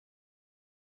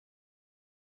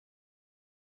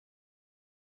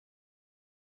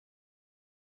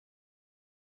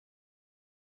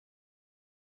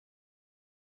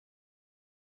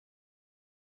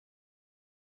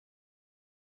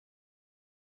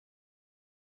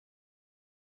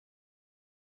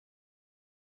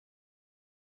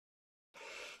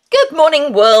Good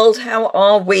morning, world. How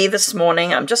are we this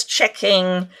morning? I'm just checking,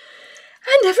 and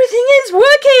everything is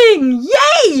working.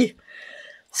 Yay!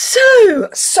 So,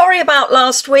 sorry about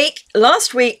last week.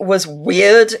 Last week was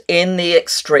weird in the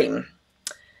extreme.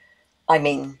 I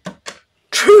mean,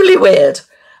 truly weird.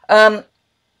 You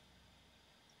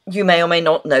may or may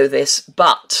not know this,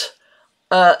 but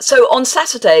so on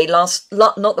Saturday, not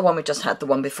the one we just had, the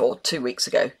one before, 2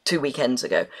 weekends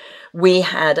ago, we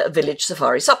had a village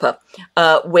safari supper,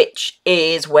 which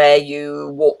is where you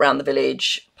walk around the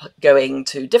village going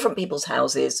to different people's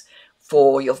houses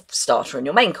for your starter and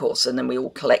your main course, and then we all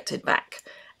collected back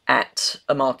at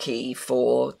a marquee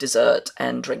for dessert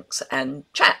and drinks and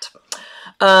chat.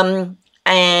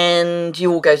 And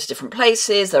you all go to different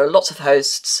places, there are lots of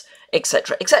hosts,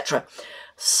 etc., etc.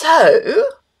 So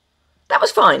that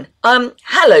was fine.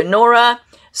 Hello, Nora.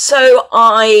 So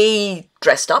I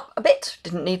dressed up a bit.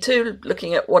 Didn't need to,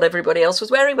 looking at what everybody else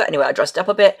was wearing. But anyway, I dressed up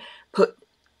a bit, put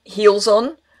heels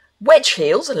on, wedge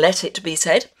heels, let it be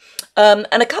said. And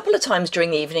a couple of times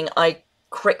during the evening, I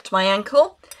cricked my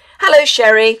ankle. Hello,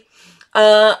 Sherry.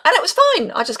 And it was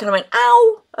fine. I just kind of went,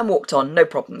 ow, and walked on. No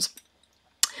problems.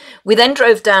 We then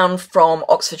drove down from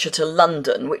Oxfordshire to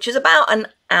London, which is about an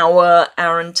hour,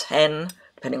 hour and 10,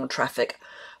 depending on traffic,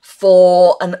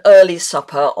 for an early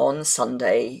supper on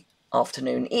Sunday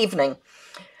afternoon, evening.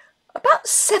 About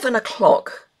 7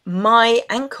 o'clock, my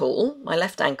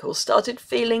left ankle, started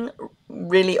feeling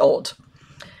really odd.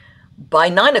 By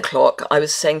 9 o'clock, I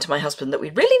was saying to my husband that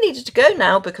we really needed to go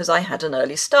now because I had an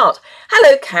early start.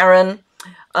 Hello, Karen,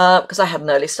 because I had an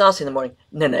early start in the morning.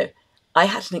 No, I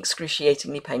had an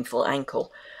excruciatingly painful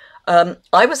ankle.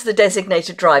 I was the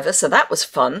designated driver, so that was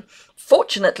fun.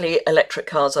 Fortunately, electric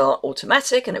cars are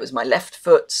automatic, and it was my left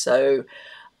foot, so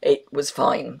it was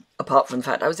fine, apart from the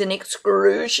fact I was in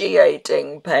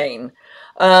excruciating pain.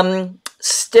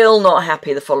 Still not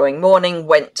happy the following morning,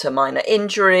 went to minor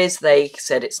injuries. They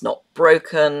said it's not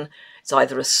broken, it's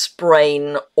either a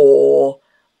sprain or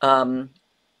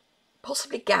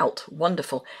possibly gout.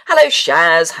 Wonderful. Hello,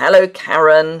 Shaz. Hello,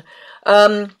 Karen.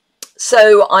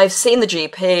 So I've seen the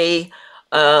GP.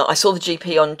 I saw the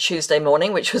GP on Tuesday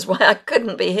morning, which was why I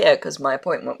couldn't be here because my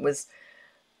appointment was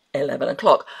 11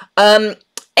 o'clock.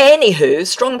 Anywho,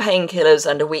 strong painkillers,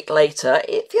 and a week later,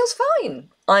 it feels fine.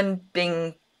 I'm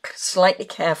being slightly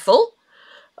careful.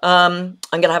 I'm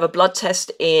going to have a blood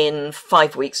test in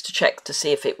 5 weeks to check to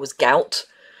see if it was gout.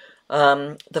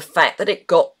 The fact that it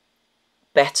got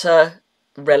better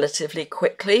relatively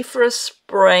quickly for a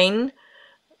sprain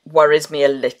worries me a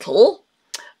little,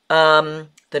 that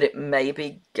it may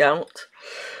be gout.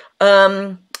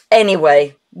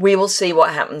 Anyway, we will see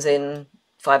what happens in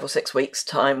 5 or 6 weeks'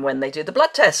 time when they do the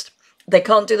blood test. They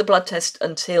can't do the blood test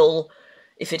until,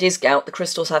 if it is gout, the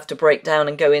crystals have to break down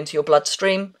and go into your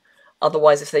bloodstream.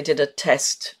 Otherwise, if they did a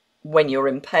test when you're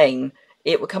in pain,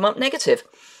 it would come up negative.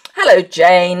 Hello,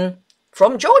 Jane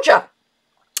from Georgia.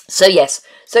 So yes,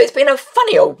 so it's been a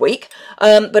funny old week,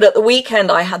 but at the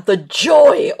weekend I had the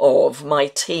joy of my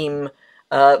team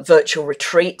virtual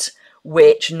retreat,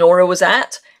 which Nora was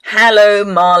at. Hello,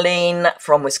 Marlene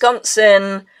from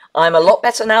Wisconsin. I'm a lot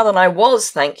better now than I was,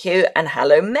 thank you. And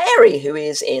hello, Mary, who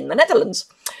is in the Netherlands.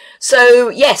 So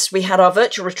yes, we had our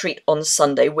virtual retreat on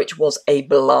Sunday, which was a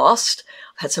blast.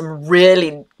 Had some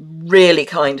really, really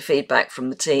kind feedback from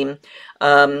the team,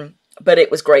 but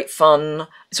it was great fun.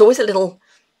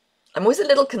 I'm always a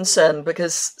little concerned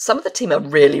because some of the team are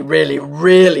really, really,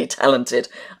 really talented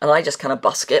and I just kind of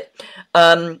busk it.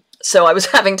 So I was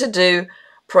having to do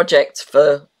projects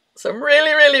for some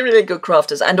really, really, really good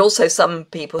crafters and also some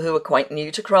people who are quite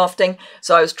new to crafting.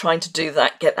 So I was trying to do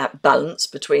that, get that balance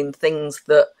between things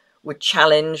that would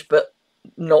challenge but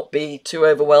not be too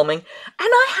overwhelming. And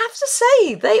I have to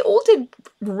say, they all did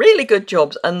really good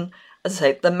jobs. And as I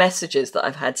say, the messages that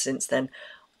I've had since then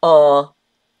are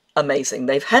amazing.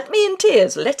 They've had me in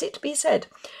tears, let it be said.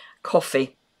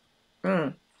 Coffee.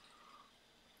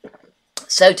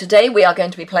 So today we are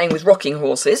going to be playing with rocking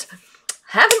horses.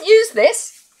 Haven't used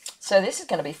this, so this is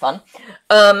going to be fun.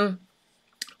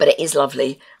 But it is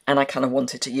lovely, and I kind of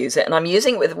wanted to use it. And I'm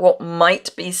using it with what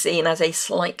might be seen as a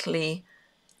slightly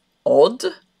odd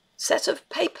set of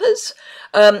papers.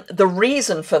 The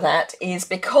reason for that is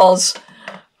because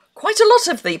quite a lot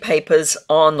of the papers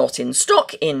are not in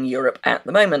stock in Europe at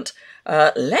the moment.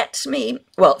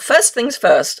 Well, first things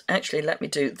first, actually, let me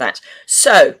do that.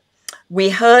 So, we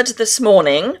heard this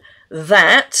morning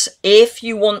that if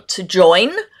you want to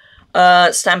join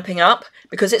Stamping Up,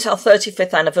 because it's our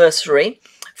 35th anniversary,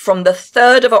 from the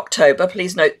 3rd of October,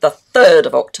 please note the 3rd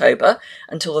of October,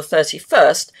 until the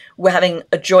 31st, we're having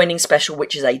a joining special,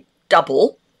 which is a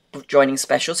double joining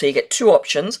special, so you get two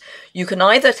options. You can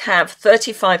either have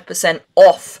 35%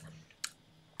 off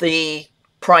the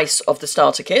price of the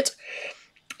starter kit,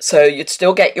 so you'd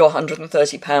still get your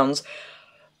 £130,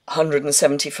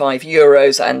 175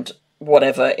 euros and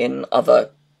whatever in other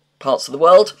parts of the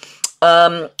world.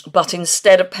 But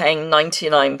instead of paying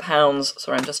 £99,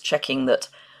 sorry, I'm just checking that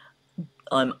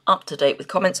I'm up to date with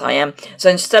comments. I am. So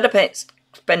instead of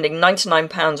spending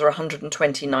 £99 or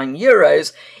 129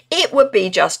 euros, it would be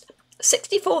just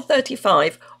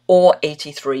 64.35 or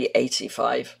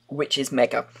 83.85, which is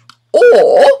mega.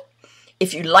 Or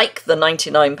if you like the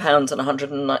 £99 and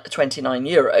 129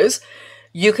 euros,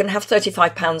 you can have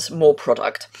 £35 more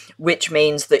product, which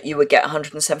means that you would get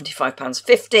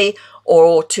 £175.50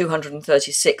 or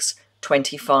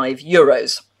 236.25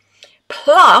 euros.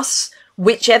 Plus,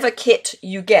 whichever kit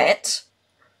you get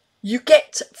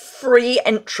free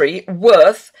entry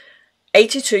worth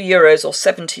 82 euros or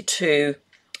 72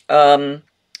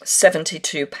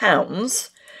 £72,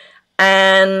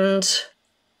 and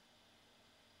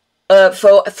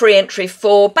for a free entry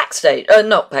for backstage,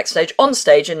 not backstage, on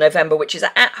stage in November, which is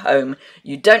at home.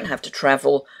 You don't have to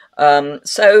travel.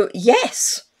 So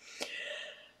yes,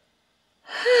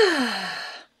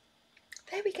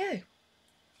 there we go.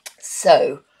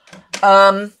 So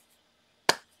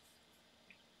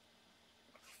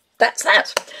that's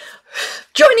that.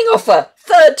 Joining offer,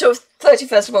 3rd to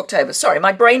 31st of October. Sorry,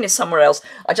 my brain is somewhere else.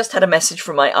 I just had a message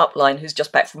from my upline who's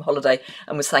just back from holiday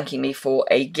and was thanking me for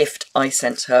a gift I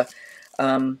sent her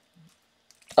after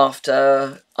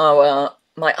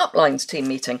my uplines team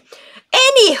meeting.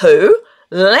 Anywho,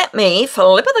 let me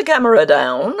flip the camera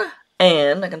down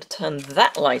and I'm going to turn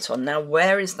that light on. Now,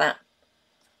 where is that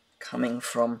coming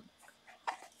from?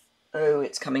 Oh,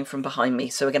 it's coming from behind me,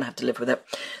 so we're going to have to live with it.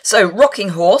 So, Rocking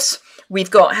Horse.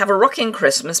 We've got Have a Rocking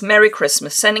Christmas, Merry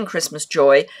Christmas, Sending Christmas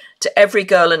Joy to Every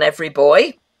Girl and Every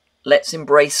Boy. Let's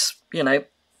embrace, you know,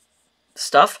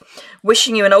 stuff.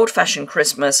 Wishing You an Old-Fashioned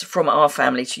Christmas from Our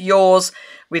Family to Yours.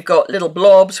 We've got Little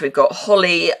Blobs. We've got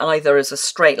Holly, either as a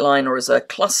straight line or as a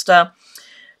cluster.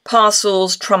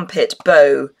 Parcels, Trumpet,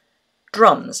 Bow,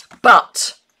 Drums.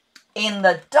 But in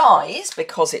the dies,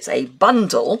 because it's a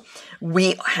bundle,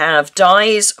 we have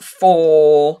dies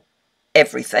for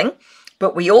everything.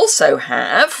 But we also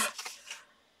have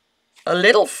a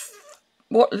little,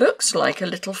 what looks like a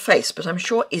little face, but I'm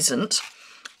sure isn't.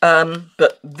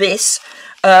 But this,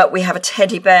 we have a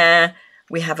teddy bear,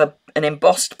 we have an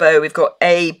embossed bow, we've got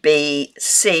A, B,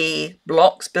 C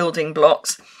blocks, building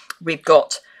blocks. We've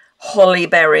got holly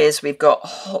berries, we've got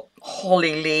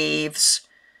holly leaves.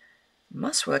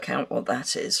 Must work out what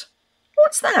that is.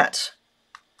 What's that?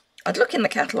 I'd look in the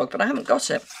catalogue, but I haven't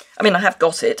got it. I mean, I have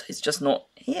got it, it's just not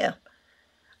here.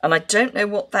 And I don't know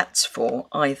what that's for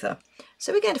either.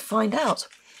 So we're going to find out.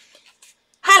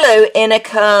 Hello,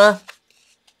 Inika.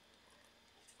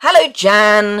 Hello,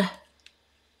 Jan.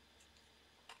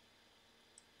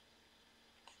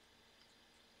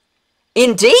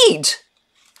 Indeed.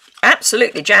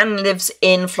 Absolutely. Jan lives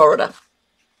in Florida.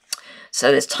 So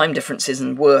there's time differences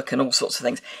and work and all sorts of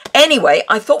things. Anyway,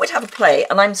 I thought we'd have a play,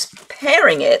 and I'm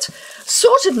pairing it,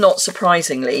 sort of not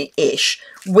surprisingly-ish,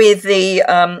 with the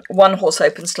One Horse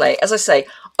Open Sleigh. As I say,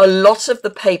 a lot of the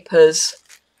papers...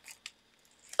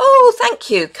 Oh, thank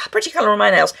you. Pretty colour on my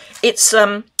nails. It's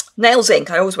Nails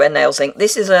Ink. I always wear Nails Ink.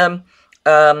 This is an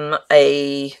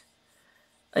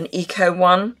Eco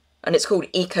one, and it's called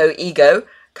Eco Ego.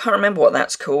 Can't remember what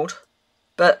that's called,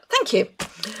 but thank you.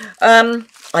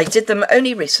 I did them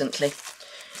only recently.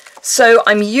 So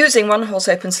I'm using One Horse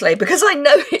Open Sleigh because I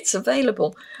know it's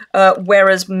available,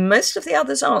 whereas most of the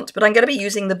others aren't. But I'm going to be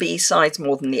using the B-sides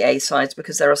more than the A-sides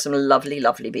because there are some lovely,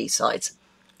 lovely B-sides.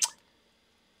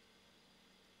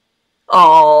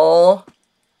 Oh.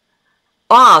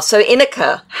 So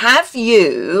Inika, have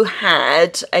you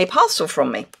had a parcel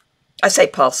from me? I say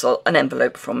parcel, an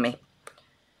envelope from me.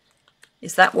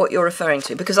 Is that what you're referring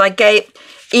to? Because I gave,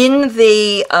 in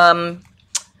the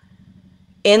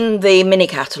mini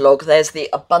catalogue, there's the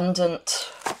Abundant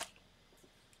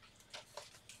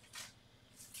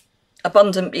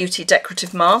Beauty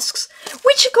decorative masks,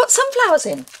 which have got sunflowers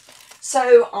in.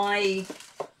 So I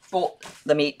bought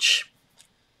them each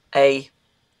a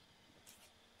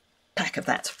pack of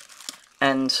that.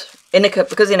 And Inika,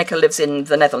 because Inika lives in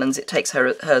the Netherlands, it takes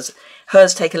hers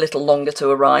take a little longer to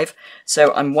arrive.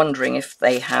 So I'm wondering if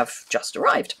they have just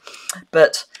arrived.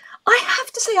 But I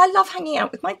have to say, I love hanging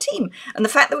out with my team. And the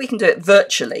fact that we can do it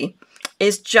virtually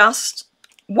is just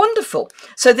wonderful.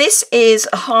 So this is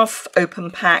a half open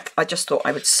pack. I just thought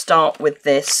I would start with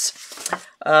this.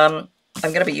 I'm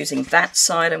going to be using that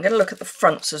side. I'm going to look at the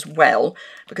fronts as well,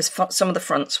 because some of the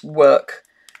fronts work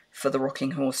for the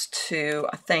rocking horse too,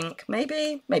 I think.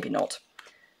 Maybe, maybe not.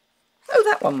 Oh,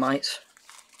 that one might.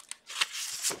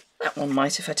 That one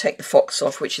might if I take the fox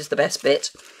off, which is the best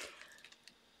bit.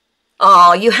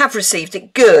 Ah, you have received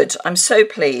it. Good. I'm so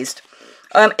pleased.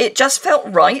 It just felt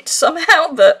right somehow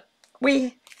that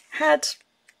we had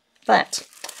that.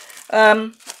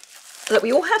 That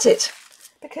we all had it.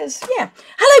 Because, yeah.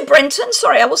 Hello, Brenton.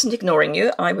 Sorry, I wasn't ignoring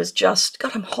you. I was just...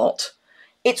 God, I'm hot.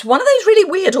 It's one of those really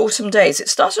weird autumn days. It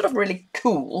started off really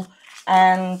cool,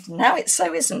 and now it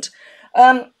so isn't.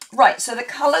 Right, so the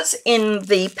colours in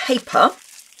the paper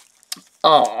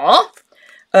are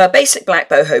Basic Black,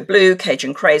 Boho Blue,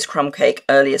 Cajun Craze, Crumb Cake,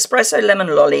 Early Espresso,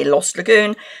 Lemon Lolly, Lost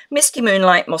Lagoon, Misty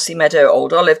Moonlight, Mossy Meadow,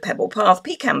 Old Olive, Pebble Path,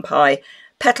 Pecan Pie,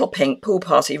 Petal Pink, Pool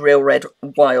Party, Real Red,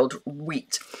 Wild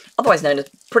Wheat, otherwise known as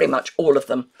pretty much all of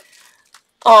them.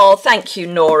 Oh, thank you,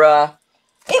 Nora.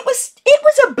 It was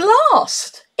a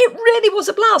blast. It really was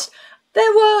a blast.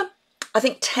 There were, I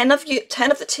think, 10 of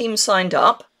the team signed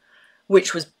up,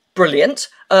 which was brilliant.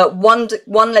 One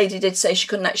lady did say she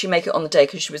couldn't actually make it on the day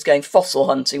because she was going fossil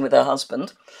hunting with her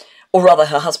husband, or rather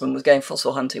her husband was going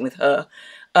fossil hunting with her.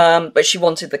 But she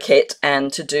wanted the kit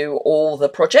and to do all the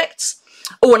projects.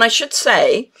 Oh, and I should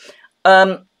say,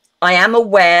 I am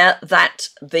aware that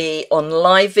on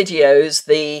live videos,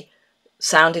 the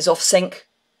sound is off sync.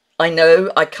 I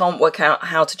know I can't work out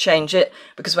how to change it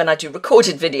because when I do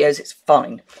recorded videos, it's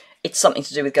fine. It's something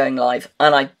to do with going live,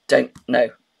 and I don't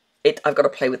know. I've got to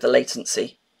play with the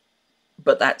latency,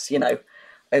 but that's, you know,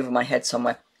 over my head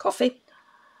somewhere. Coffee.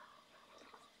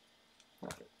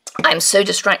 I'm so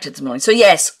distracted this morning. So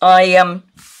yes,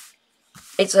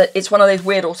 it's one of those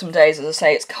weird autumn days. As I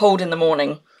say, it's cold in the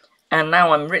morning, and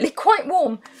now I'm really quite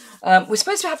warm. We're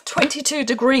supposed to have 22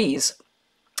 degrees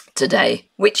today,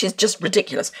 which is just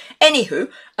ridiculous. Anywho,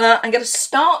 I'm going to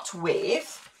start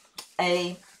with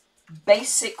a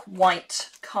basic white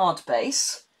card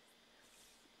base.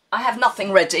 I have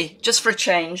nothing ready, just for a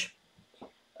change.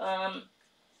 I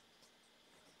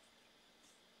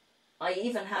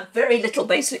even have very little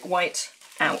basic white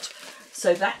out,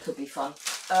 so that could be fun.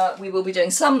 We will be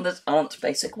doing some that aren't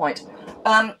basic white.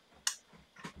 I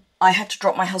had to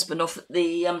drop my husband off at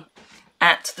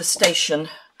the station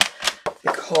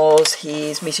because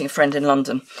he's meeting a friend in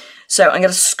London. So I'm going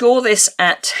to score this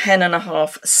at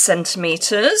 10.5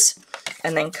 centimetres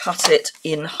and then cut it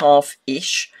in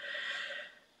half-ish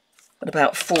at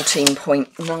about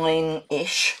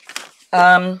 14.9-ish.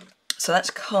 So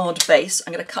that's card base.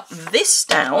 I'm going to cut this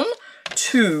down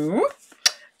to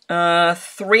 3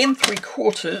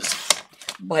 3/4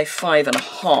 by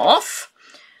 5.5.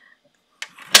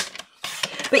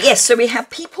 But yes, so we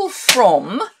have people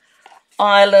from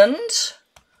Ireland,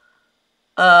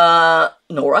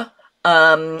 Nora,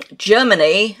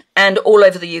 Germany, and all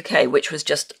over the UK, which was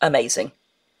just amazing.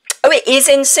 Oh, it is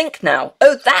in sync now.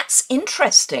 Oh, that's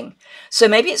interesting. So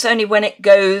maybe it's only when it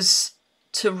goes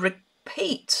to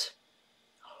repeat.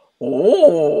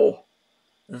 Oh,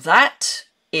 that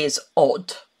is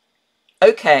odd.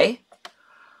 Okay.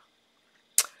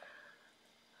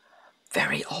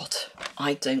 Very odd.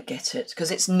 I don't get it. Because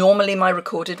it's normally my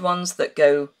recorded ones that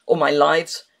go, or my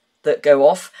lives that go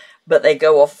off, but they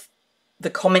go off. The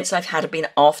comments I've had have been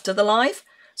after the live.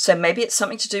 So maybe it's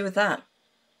something to do with that.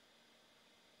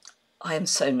 I am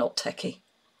so not techie.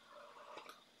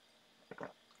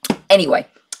 Anyway,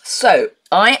 so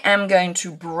I am going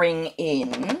to bring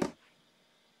in,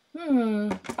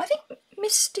 I think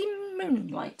Misty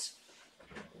Moonlight.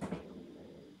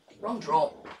 Wrong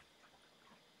draw.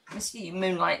 Misty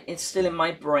Moonlight is still in my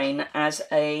brain as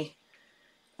an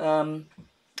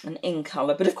in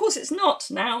colour, but of course it's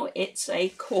not. Now it's a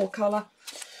core colour.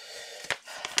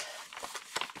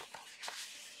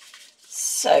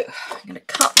 So I'm going to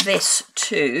cut this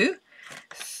to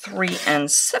 3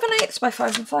 7/8 by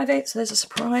 5 5/8. So there's a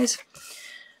surprise.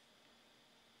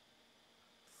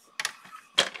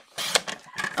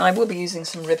 I will be using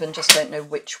some ribbon, just don't know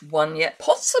which one yet.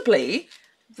 Possibly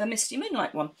the Misty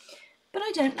Moonlight one, but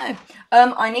I don't know.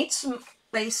 I need some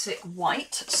basic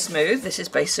white smooth. This is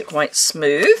basic white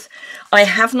smooth. I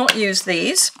have not used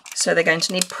these, so they're going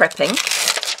to need prepping.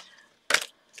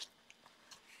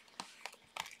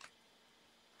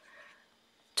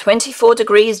 "24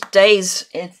 degrees days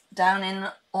down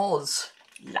in Oz."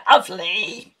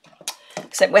 Lovely.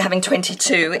 Except we're having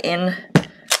 22 in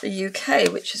the UK,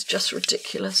 which is just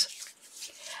ridiculous.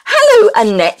 Hello,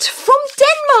 Annette from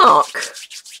Denmark.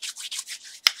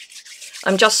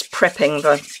 I'm just prepping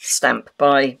the stamp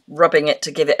by rubbing it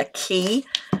to give it a key.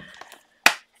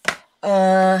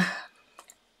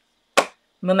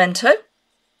 Memento.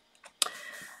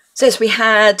 So yes, we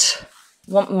had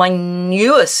my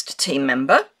newest team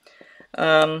member,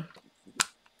 was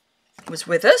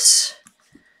with us,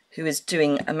 who is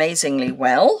doing amazingly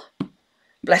well.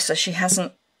 Bless her, she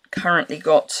hasn't currently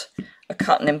got a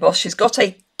cut and emboss. She's got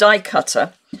a die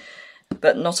cutter,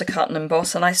 but not a cut and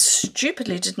emboss, and I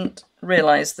stupidly didn't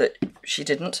realise that she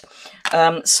didn't.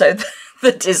 So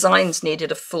the designs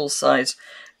needed a full-size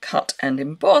cut and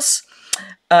emboss.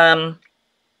 So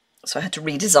I had to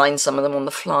redesign some of them on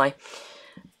the fly.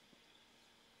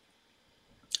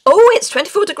 Oh, it's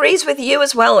 24 degrees with you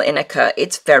as well, Inika.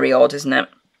 It's very odd, isn't it?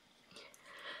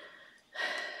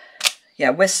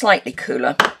 Yeah, we're slightly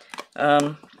cooler.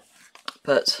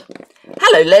 But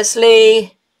hello,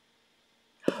 Leslie.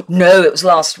 No, it was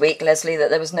last week, Leslie,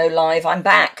 that there was no live. I'm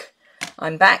back.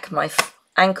 I'm back. My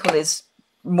ankle is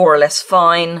more or less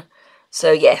fine.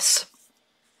 So, yes.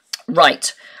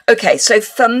 Right. Okay, so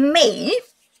for me,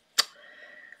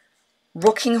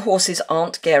 rocking horses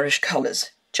aren't garish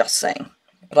colours, just saying.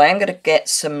 But I am going to get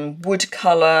some wood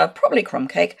colour, probably crumb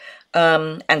cake,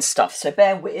 and stuff. So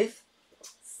bear with.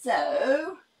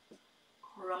 So,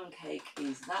 crumb cake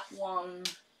is that one.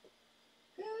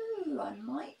 Ooh, I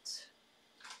might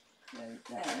go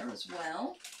there as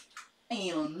well.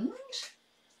 And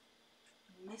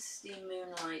Misty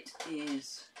Moonlight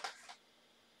is...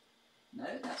 No,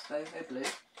 that's boho blue.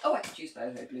 Oh, I could use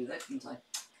boho blue though, couldn't I?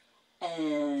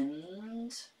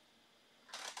 And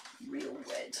real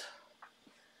red.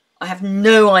 I have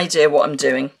no idea what I'm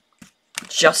doing,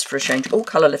 just for a change. Oh,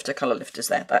 colour lifter's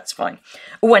there, that's fine.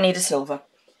 Oh, I need a silver,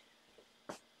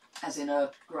 as in a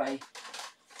grey.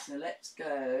 So let's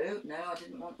go. No, I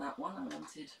didn't want that one, I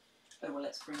wanted... Oh, well,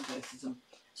 let's bring both of them.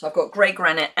 So I've got grey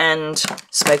granite and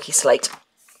smoky slate.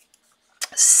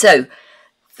 So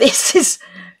this is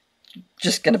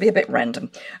just going to be a bit random.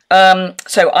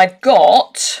 So I've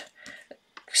got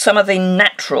some of the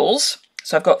naturals.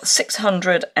 So I've got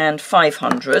 600 and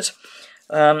 500.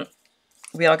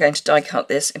 We are going to die cut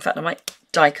this. In fact, I might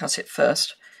die cut it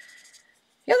first.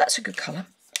 Yeah, that's a good colour.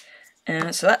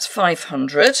 So that's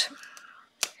 500.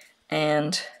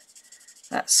 And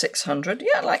that's 600.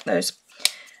 Yeah, I like those.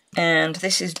 And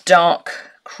this is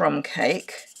dark crumb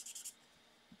cake.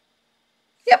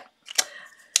 Yep.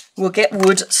 We'll get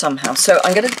wood somehow. So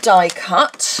I'm going to die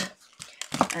cut.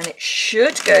 And it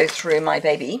should go through my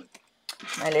baby.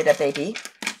 My little baby.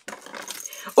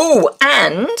 Oh,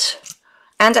 and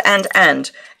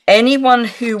anyone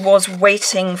who was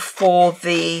waiting for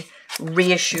the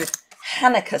reissued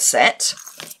Hanukkah set,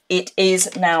 it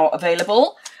is now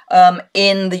available.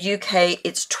 In the UK,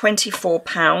 it's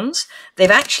 £24.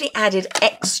 They've actually added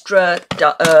extra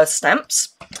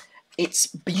stamps. It's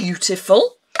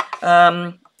beautiful.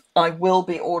 I will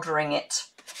be ordering it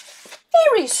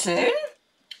very soon.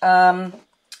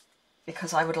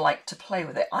 Because I would like to play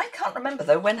with it. I can't remember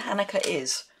though when Hanukkah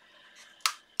is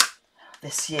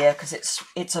this year, because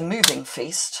it's a moving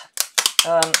feast.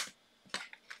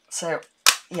 So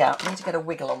yeah, I need to get a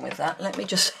wiggle on with that. Let me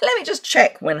just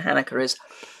check when Hanukkah is.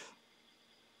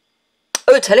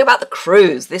 Oh, tell you about the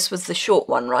cruise. This was the short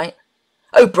one, right?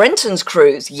 Oh, Brenton's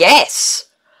cruise. Yes.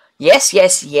 Yes,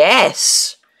 yes,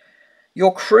 yes.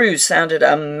 Your cruise sounded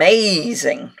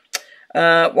amazing.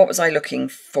 What was I looking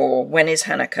for? When is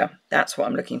Hanukkah? That's what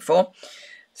I'm looking for.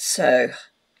 So,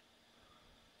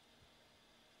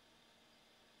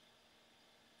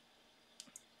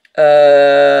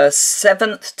 uh,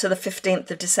 7th to the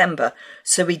 15th of December.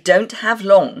 So we don't have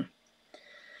long.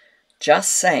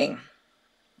 Just saying.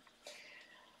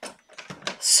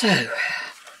 So,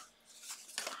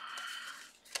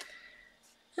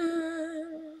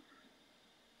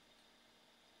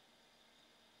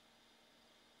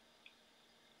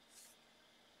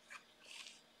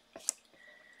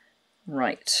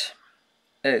 right,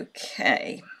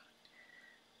 okay,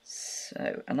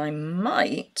 so, and I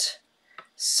might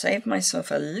save myself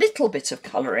a little bit of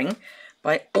colouring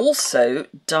by also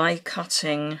die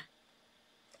cutting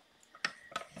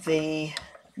the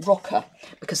rocker,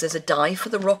 because there's a die for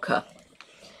the rocker.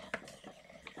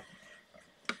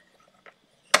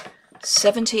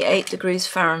 78 degrees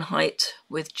Fahrenheit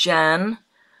with Jan,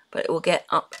 but it will get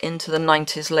up into the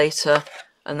 90s later,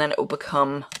 and then it will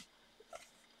become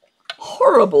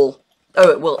horrible. Oh,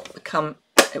 it will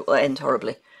end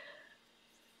horribly.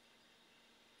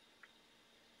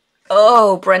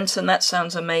 Oh, Brenton, that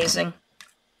sounds amazing.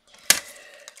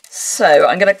 So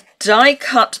I'm going to die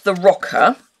cut the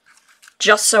rocker,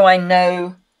 just so I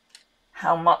know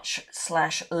how much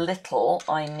 / little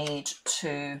I need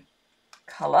to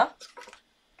colour.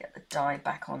 Get the die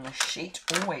back on the sheet,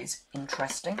 always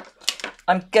interesting.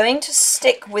 I'm going to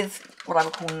stick with what I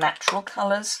would call natural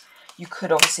colours. You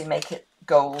could obviously make it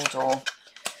gold or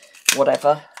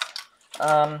whatever.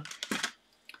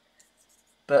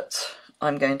 but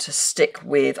I'm going to stick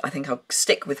with, I think I'll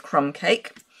stick with crumb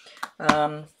cake.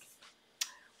 Or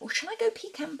should I go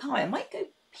pecan pie? I might go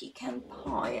pecan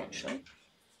pie, actually.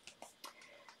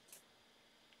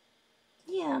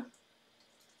 Yeah,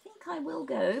 I think I will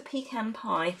go pecan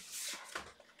pie.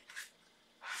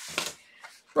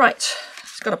 Right,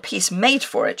 it's got a piece made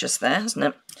for it just there, hasn't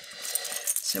it?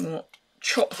 So we'll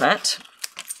chop that.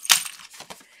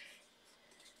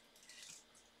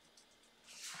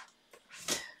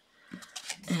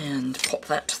 And pop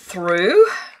that through.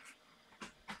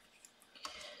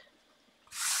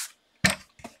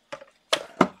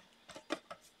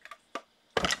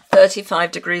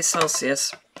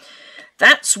 (35°C).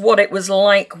 That's what it was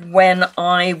like when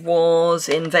I was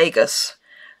in Vegas.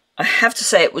 I have to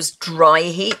say it was dry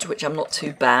heat, which I'm not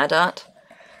too bad at.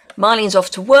 Marlene's off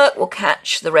to work. We'll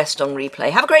catch the rest on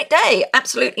replay. Have a great day.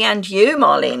 Absolutely. And you,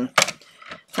 Marlene.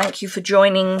 Thank you for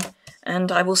joining,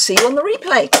 and I will see you on the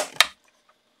replay.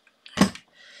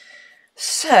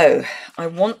 So I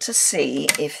want to see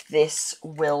if this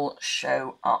will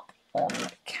show up on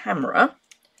camera,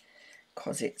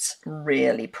 because it's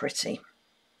really pretty.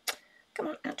 Come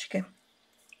on, out you go.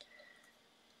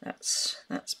 That's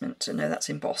meant to, no, that's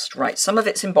embossed. Right, some of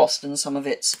it's embossed and some of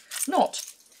it's not.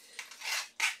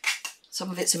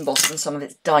 Some of it's embossed and some of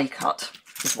it's die cut,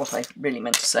 is what I really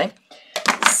meant to say.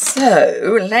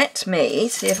 So let me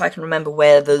see if I can remember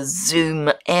where the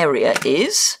zoom area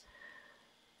is.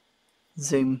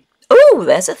 Zoom. Oh,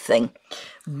 there's a thing.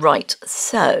 Right,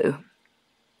 so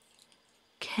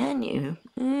can you?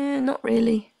 Not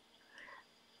really.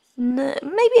 No,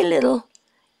 maybe a little.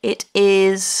 It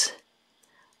is,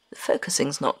 the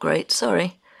focusing's not great,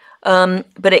 sorry.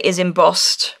 But it is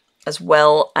embossed as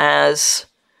well as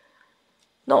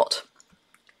not.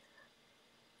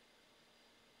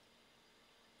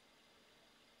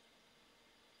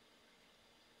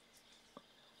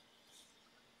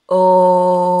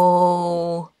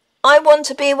 Oh, I want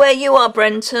to be where you are,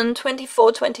 Brenton.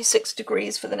 24, 26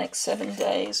 degrees for the next 7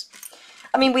 days.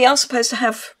 I mean, we are supposed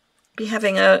to be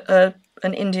having an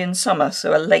Indian summer,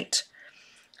 so a late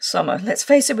summer. Let's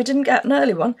face it, we didn't get an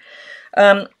early one.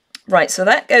 Right, so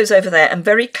that goes over there, and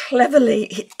very cleverly,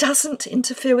 it doesn't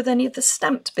interfere with any of the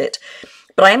stamped bit.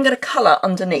 But I am going to colour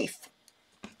underneath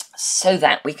so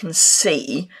that we can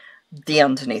see the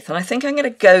underneath. And I think I'm going to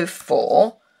go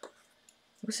for,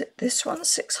 was it this one,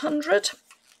 600?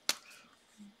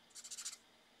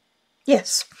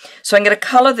 Yes. So I'm going to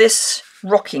colour this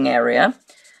rocking area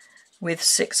with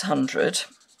 600,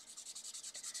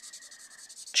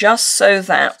 just so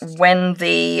that when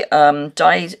the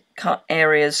die cut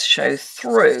areas show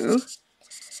through,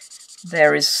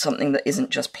 there is something that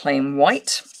isn't just plain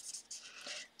white.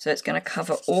 So it's going to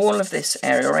cover all of this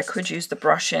area. Or I could use the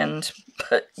brush end,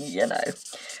 but you know,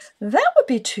 that would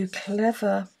be too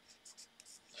clever.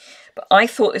 But I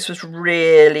thought this was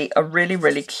really a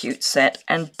really cute set,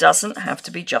 and doesn't have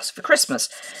to be just for Christmas,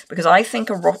 because I think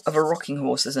of a rocking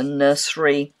horse as a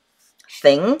nursery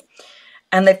thing,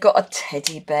 and they've got a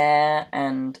teddy bear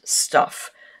and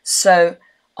stuff. So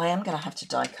I am going to have to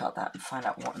die cut that and find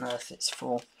out what on earth it's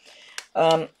for.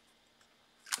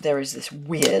 There is this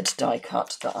weird die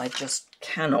cut that I just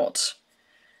cannot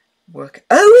work.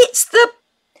 Oh, it's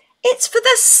for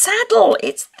the saddle.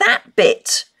 It's that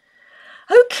bit.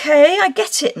 Okay, I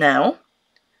get it now.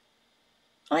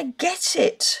 I get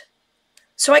it.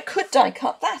 So I could die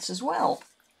cut that as well.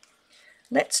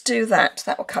 Let's do that.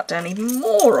 That will cut down even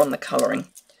more on the colouring.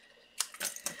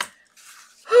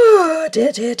 Oh,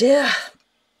 dear, dear, dear.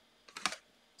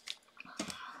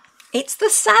 It's the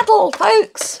saddle,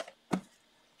 folks.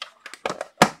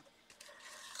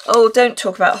 Oh, don't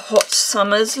talk about hot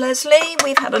summers, Leslie.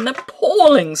 We've had an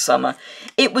appalling summer.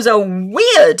 It was a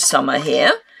weird summer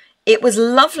here. It was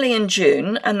lovely in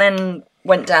June and then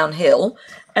went downhill,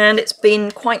 and it's been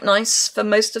quite nice for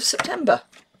most of September.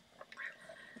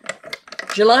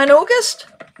 July and August?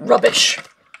 Rubbish.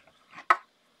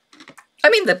 I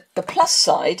mean, the plus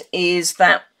side is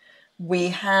that we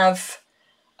have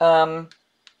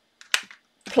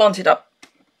planted up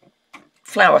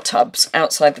flower tubs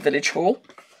outside the village hall,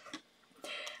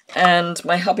 and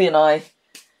my hubby and I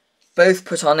both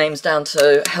put our names down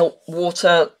to help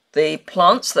water the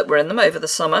plants that were in them over the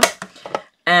summer,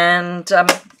 and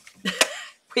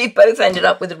we both ended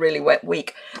up with a really wet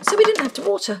week, so we didn't have to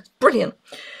water. Brilliant.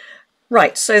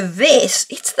 Right, so this,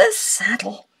 it's the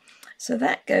saddle. So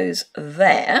that goes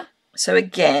there. So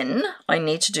again, I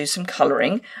need to do some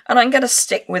colouring, and I'm going to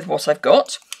stick with what I've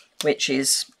got, which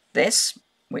is this,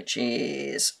 which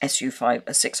is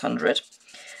SU5 600.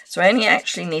 So I only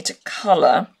actually need to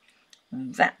colour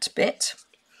that bit,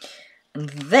 and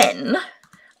then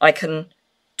I can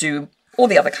do all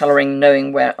the other colouring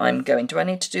knowing where I'm going. Do I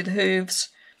need to do the hooves?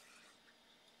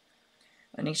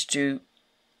 I need to do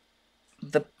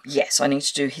yes, I need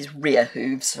to do his rear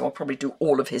hooves, so I'll probably do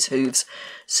all of his hooves.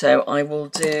 So I will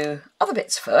do other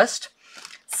bits first.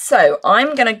 So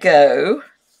I'm going to go,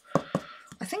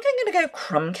 I think I'm going to go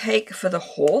crumb cake for the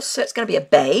horse, so it's going to be a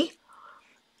bay.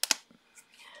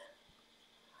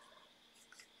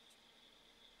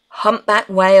 Humpback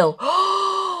whale.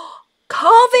 Oh,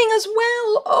 carving as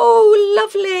well. Oh,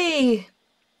 lovely.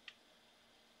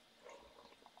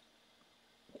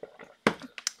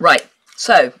 Right,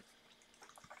 so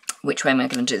which way am I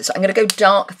going to do this? I'm going to go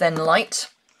dark, then light.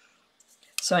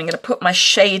 So I'm going to put my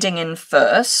shading in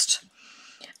first,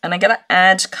 and I'm going to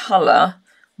add colour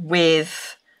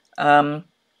with the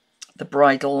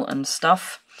bridle and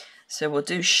stuff. So we'll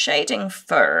do shading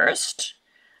first.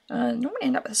 Normally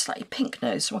end up with a slightly pink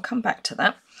nose, so I'll come back to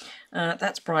that.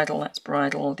 That's bridle, that's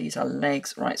bridle. These are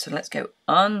legs. Right, so let's go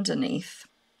underneath.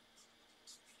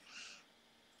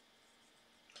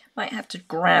 Might have to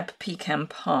grab pecan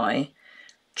pie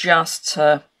just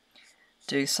to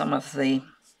do some of the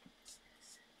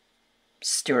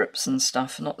stirrups and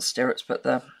stuff. Not the stirrups, but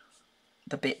the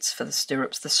bits for the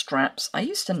stirrups, the straps. I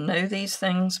used to know these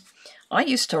things. I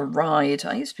used to ride.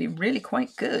 I used to be really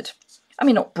quite good. I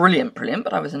mean, not brilliant,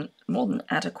 but I was more than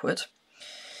adequate.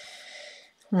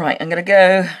 Right, I'm going to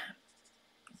go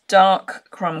dark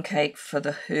crumb cake for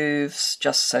the hooves,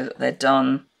 just so that they're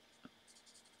done.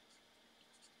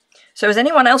 So has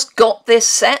anyone else got this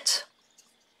set?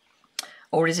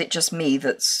 Or is it just me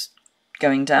that's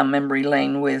going down memory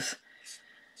lane with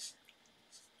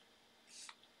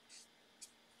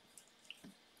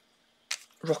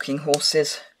rocking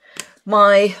horses?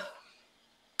 Was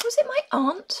it my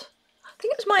aunt? I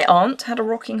think it was my aunt had a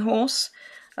rocking horse.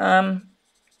 And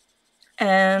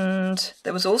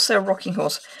there was also a rocking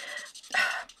horse.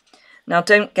 Now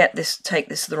don't take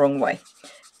this the wrong way,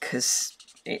 because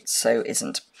it so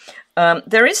isn't.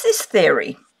 There is this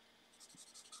theory,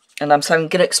 and so I'm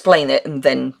going to explain it, and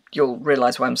then you'll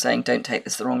realise why I'm saying don't take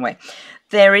this the wrong way.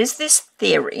 There is this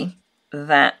theory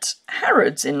that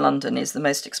Harrods in London is the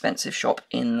most expensive shop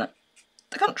in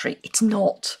the country. It's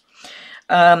not.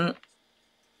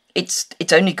 It's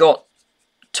only got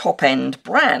top-end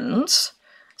brands,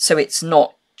 so it's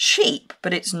not cheap,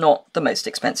 but it's not the most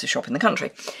expensive shop in the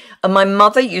country. And my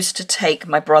mother used to take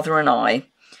my brother and I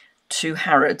to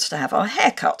Harrods to have our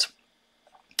hair cut.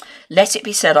 Let it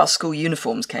be said, our school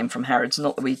uniforms came from Harrods.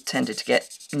 Not that we tended to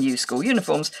get new school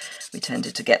uniforms. We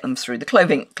tended to get them through the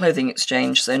clothing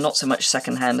exchange, so not so much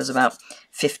second hand as about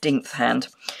 15th hand.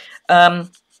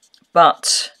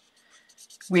 But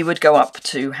we would go up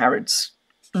to Harrods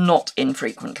not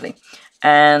infrequently.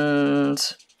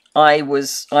 And I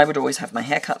would always have my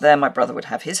hair cut there. My brother would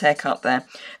have his hair cut there.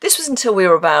 This was until we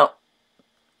were about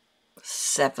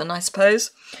 7, I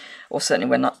suppose. Or certainly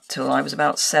went up till I was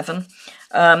about 7.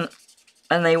 And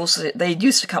they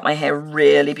used to cut my hair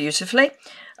really beautifully.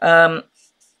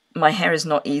 My hair is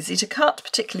not easy to cut,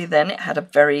 particularly then. It had a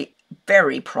very,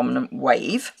 very prominent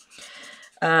wave.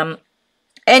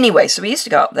 Anyway, so we used to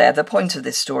go up there. The point of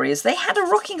this story is they had a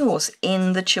rocking horse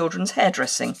in the children's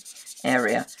hairdressing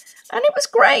area. And it was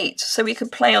great. So we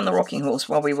could play on the rocking horse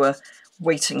while we were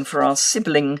waiting for our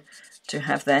sibling to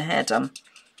have their hair done.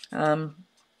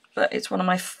 But it's one of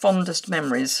my fondest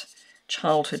memories,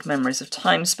 childhood memories of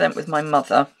time spent with my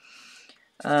mother.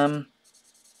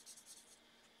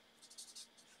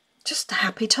 Just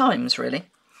happy times, really.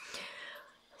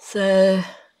 So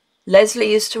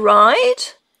Leslie used to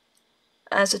ride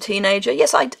as a teenager.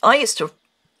 Yes, I used to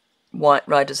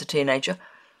ride as a teenager.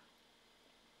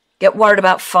 Get worried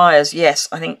about fires. Yes,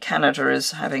 I think Canada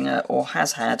is having or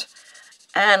has had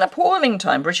an appalling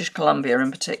time. British Columbia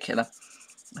in particular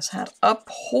has had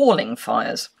appalling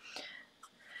fires.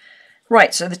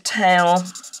 Right, so the tail,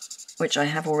 which I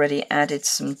have already added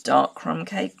some dark crumb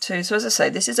cake to. So as I say,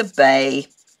 this is a bay,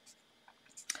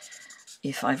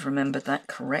 if I've remembered that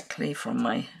correctly from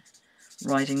my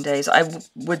riding days. I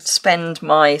would spend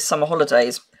my summer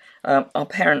holidays. Our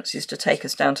parents used to take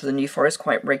us down to the New Forest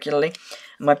quite regularly.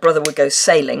 My brother would go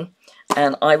sailing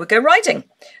and I would go riding.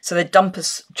 So they'd drop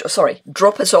us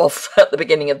off at the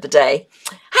beginning of the day.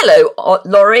 Hello,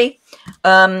 Laurie.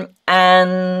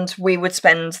 And we would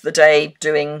spend the day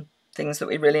doing things that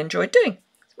we really enjoyed doing,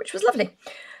 which was lovely.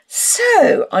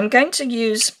 So I'm going to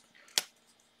use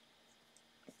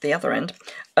the other end,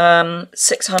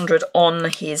 600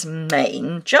 on his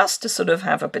mane, just to sort of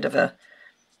have a bit of a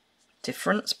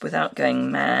difference without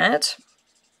going mad.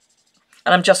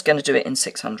 And I'm just going to do it in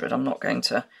 600. I'm not going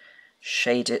to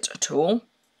shade it at all.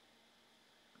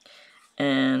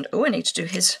 And, oh, I need to do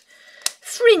his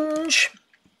fringe.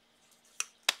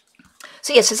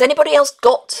 So yes, has anybody else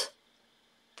got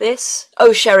this?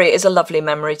 Oh, Sherry, it is a lovely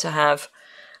memory to have.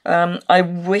 I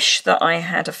wish that I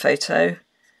had a photo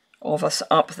of us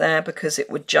up there because it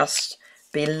would just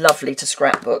be lovely to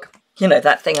scrapbook. You know,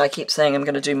 that thing I keep saying I'm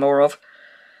going to do more of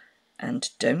and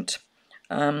don't.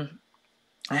 I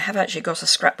have actually got a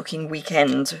scrapbooking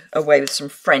weekend away with some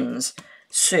friends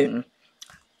soon.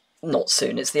 Not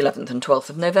soon, it's the 11th and 12th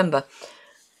of November.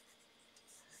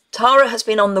 Tara has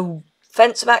been on the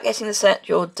fence about getting the set.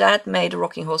 Your dad made a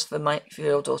rocking horse for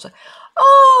your daughter.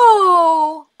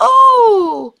 Oh!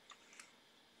 Oh!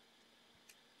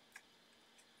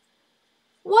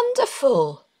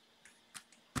 Wonderful.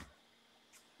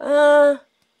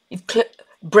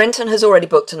 Brenton has already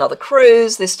booked another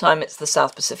cruise. This time it's the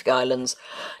South Pacific Islands.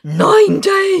 9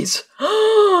 days.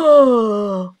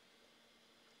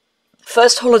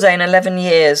 First holiday in 11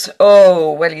 years.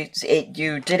 Oh, well,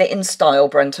 you did it in style,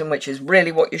 Brenton, which is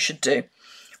really what you should do.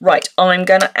 Right, I'm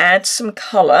going to add some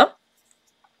colour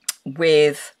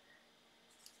with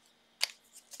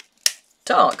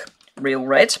dark real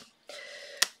red.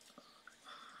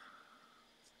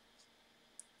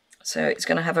 So it's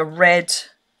going to have a red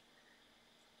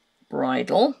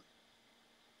bridle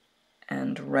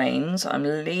and reins. I'm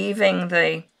leaving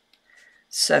the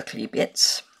circly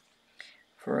bits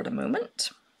for the moment.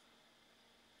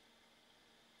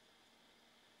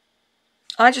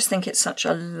 I just think it's such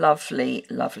a lovely,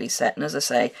 lovely set. And as I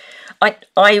say,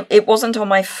 it wasn't on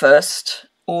my first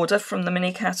order from the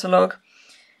mini catalogue.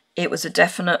 It was a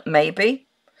definite maybe.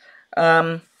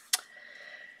 And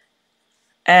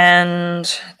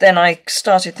then I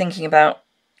started thinking about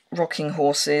rocking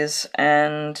horses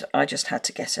and I just had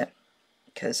to get it.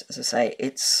 Because, as I say,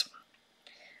 it's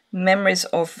memories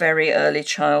of very early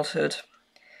childhood.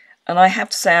 And I have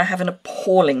to say I have an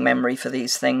appalling memory for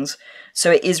these things.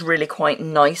 So it is really quite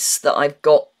nice that I've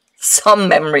got some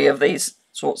memory of these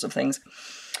sorts of things.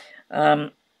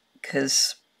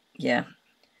 Because, yeah.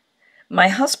 My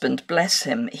husband, bless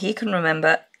him, he can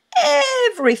remember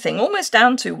everything, almost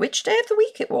down to which day of the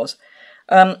week it was,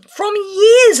 from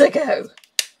years ago.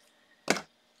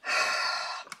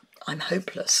 I'm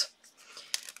hopeless.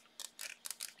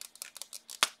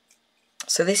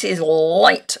 So this is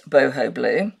light boho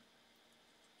blue.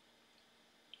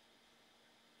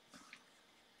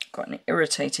 Got an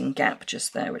irritating gap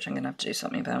just there, which I'm going to have to do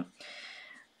something about.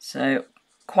 So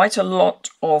quite a lot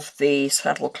of the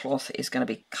saddle cloth is going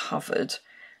to be covered,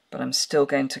 but I'm still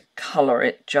going to colour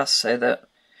it just so that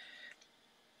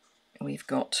we've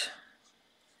got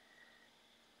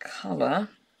colour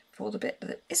for the bit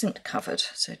that isn't covered.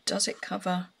 So does it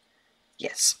cover?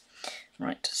 Yes.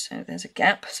 Right, so there's a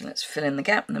gap, so let's fill in the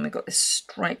gap, and then we've got this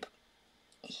stripe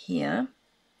here.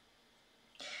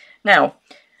 Now,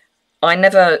 I'm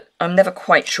never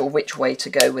quite sure which way to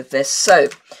go with this. So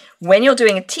when you're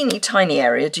doing a teeny tiny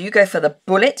area, do you go for the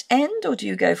bullet end or do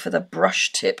you go for the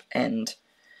brush tip end?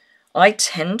 I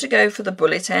tend to go for the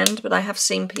bullet end, but I have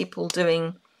seen people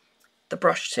doing the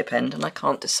brush tip end and I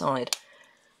can't decide.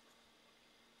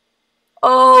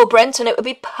 Oh, Brenton, it would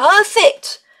be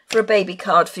perfect for a baby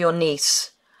card for your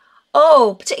niece.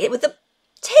 Oh, particularly with the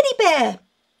teddy bear.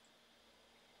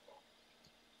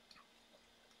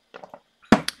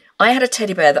 I had a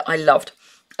teddy bear that I loved.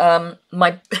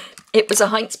 It was a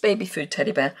Heinz baby food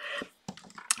teddy bear.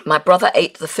 My brother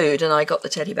ate the food and I got the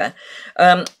teddy bear.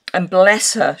 And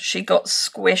bless her, she got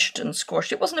squished and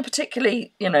squashed. It wasn't a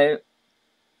particularly, you know,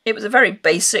 it was a very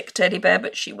basic teddy bear,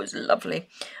 but she was lovely.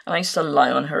 And I used to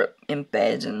lie on her in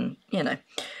bed and, you know.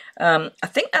 I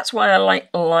think that's why I like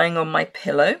lying on my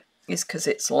pillow, is because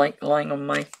it's like lying on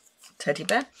my teddy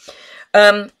bear.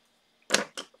 And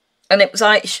it was,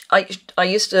 I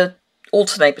used to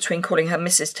alternate between calling her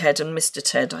Mrs. Ted and Mr.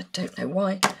 Ted. I don't know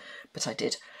why, but I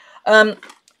did.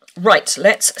 Right,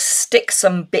 let's stick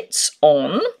some bits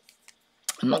on.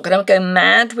 I'm not going to go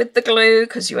mad with the glue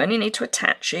because you only need to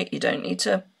attach it. You don't need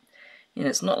to, you know,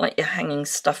 it's not like you're hanging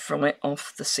stuff from it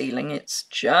off the ceiling. It's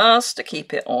just to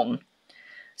keep it on.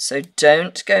 So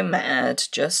don't go mad,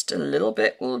 just a little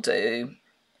bit will do.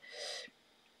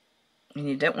 And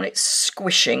you don't want it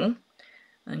squishing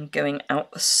and going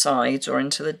out the sides or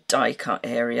into the die cut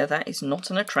area. That is not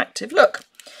an attractive look.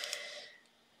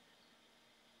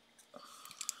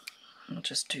 I'll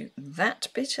just do that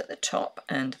bit at the top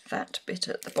and that bit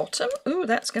at the bottom. Ooh,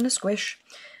 that's going to squish.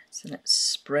 So let's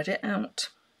spread it out.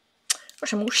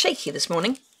 Gosh, I'm all shaky this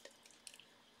morning.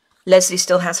 Leslie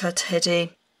still has her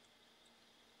teddy.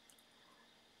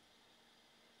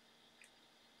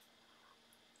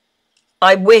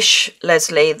 I wish,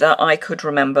 Leslie, that I could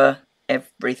remember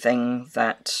everything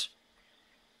that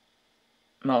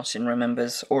Martin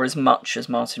remembers, or as much as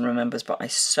Martin remembers, but I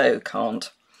so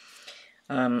can't.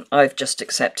 I've just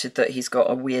accepted that he's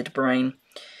got a weird brain.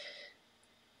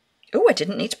 Oh, I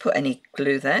didn't need to put any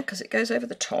glue there because it goes over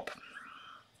the top.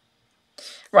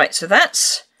 Right, so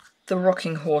that's the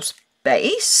rocking horse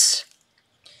base.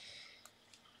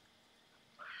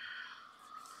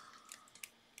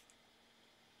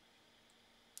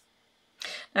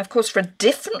 Now, of course, for a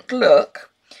different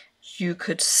look, you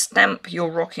could stamp your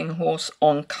rocking horse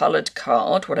on coloured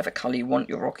card, whatever colour you want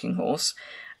your rocking horse,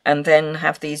 and then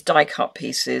have these die cut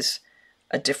pieces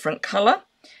a different colour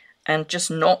and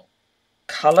just not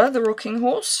colour the rocking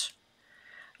horse.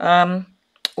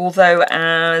 Although,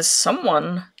 as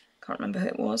someone, can't remember who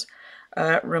it was,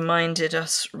 reminded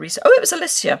us recently, oh, it was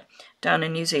Alicia down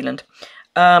in New Zealand,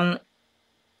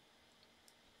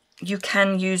 you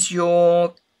can use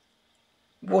your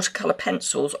watercolour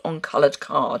pencils on coloured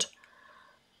card.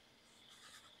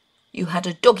 You had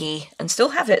a doggy and still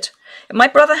have it. My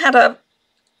brother had a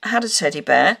teddy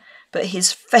bear, but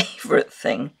his favourite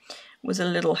thing was a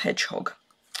little hedgehog,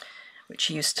 which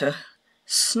he used to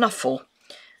snuffle.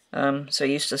 So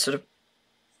he used to sort of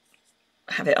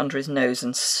have it under his nose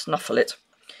and snuffle it.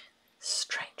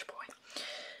 Strange boy.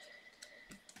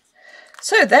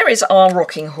 So there is our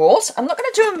rocking horse. I'm not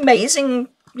going to do amazing,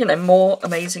 you know, more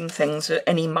amazing things or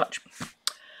any much.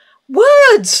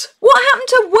 Words! What happened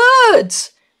to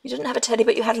words? You didn't have a teddy,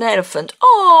 but you had an elephant.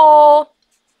 Oh.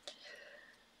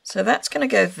 So that's going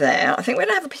to go there. I think we're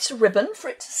going to have a piece of ribbon for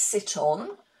it to sit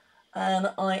on.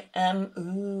 And I am,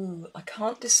 ooh, I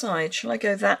can't decide. Shall I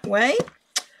go that way?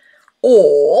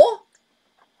 Or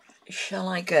shall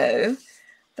I go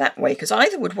that way? Because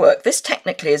either would work. This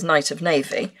technically is Night of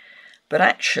Navy, but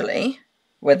actually,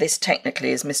 well, this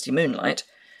technically is Misty Moonlight.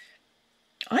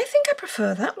 I think I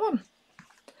prefer that one.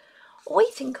 I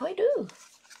think I do.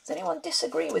 Does anyone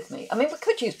disagree with me? I mean, we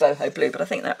could use boho blue, but I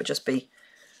think that would just be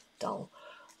dull.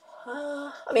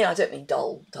 I mean, I don't mean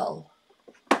dull.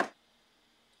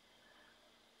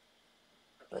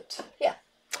 But yeah.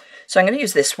 So I'm going to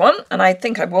use this one, and I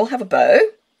think I will have a bow.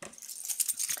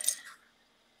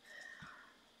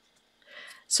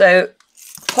 So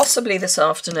possibly this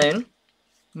afternoon,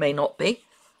 may not be.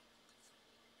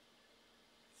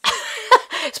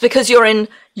 It's because you're in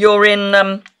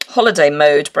holiday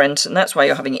mode, Brent, and that's why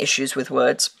you're having issues with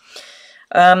words.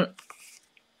 What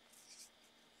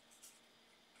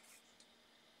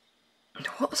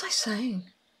was I saying?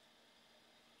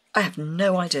 I have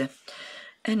no idea.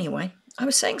 Anyway, I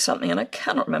was saying something and I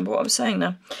cannot remember what I was saying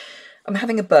now. I'm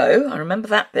having a bow. I remember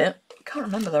that bit. I can't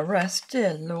remember the rest.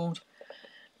 Dear Lord.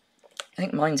 I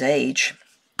think mine's age.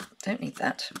 Don't need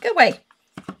that. Go away.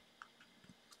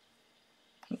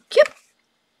 Yep.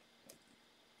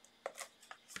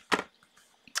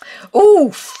 Oh,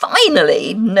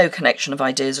 finally, no connection of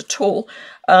ideas at all.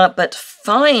 But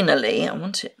finally, I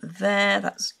want it there.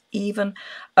 That's even.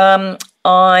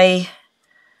 I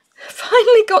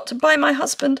finally got to buy my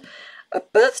husband a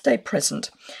birthday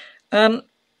present.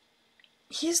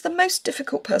 He's the most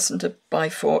difficult person to buy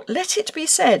for. Let it be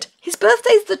said, his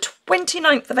birthday's the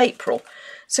 29th of April,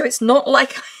 so it's not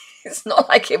like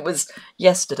it was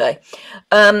yesterday.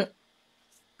 I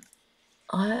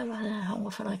don't know how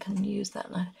often I can use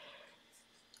that now.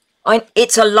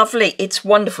 It's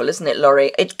wonderful, isn't it,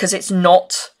 Laurie? Because it's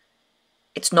not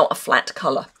a flat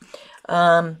colour.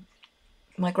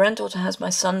 My granddaughter has my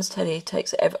son's teddy,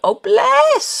 takes it every... Oh,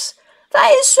 bless!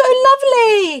 That is so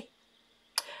lovely!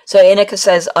 So Inika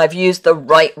says, I've used the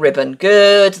right ribbon.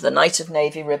 Good, the Night of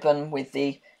Navy ribbon with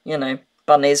the, you know,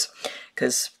 bunnies.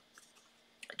 Because,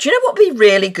 do you know what would be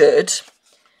really good?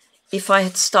 If I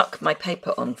had stuck my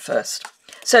paper on first.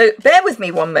 So bear with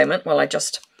me one moment while I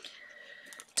just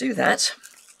do that.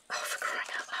 Oh, for crying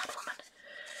out loud, woman.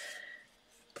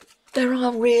 There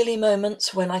are really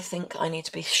moments when I think I need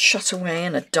to be shut away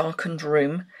in a darkened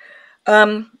room.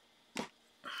 Let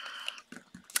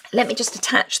me just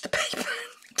attach the paper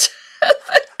to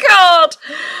the card.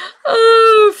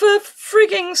 Oh, for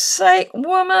frigging sake,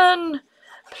 woman.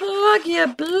 Plug your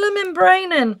blooming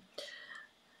brain in.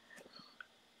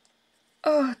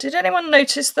 Oh, did anyone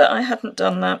notice that I hadn't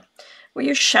done that? Were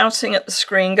you shouting at the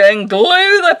screen going,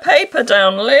 glue the paper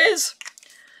down, Liz?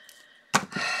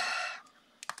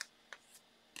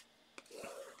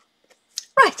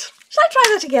 Right, shall I try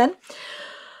that again?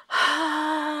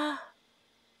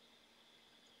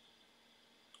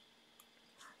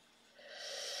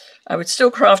 I would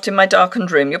still craft in my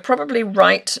darkened room. You're probably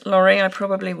right, Laurie, I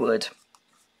probably would.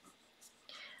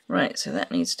 Right, so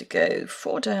that needs to go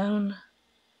 4 down.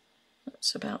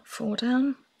 That's about 4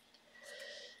 down.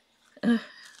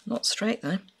 Not straight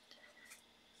though.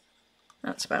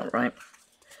 That's about right.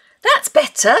 That's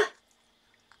better.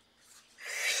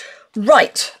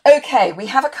 Right, okay, we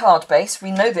have a card base.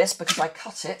 We know this because I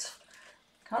cut it.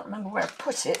 Can't remember where I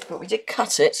put it, but we did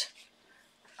cut it.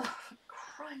 Oh, for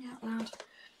crying out loud.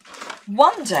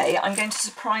 One day I'm going to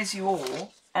surprise you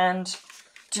all and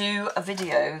do a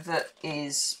video that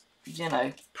is, you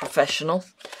know, professional.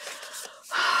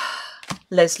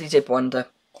 Leslie did wonder.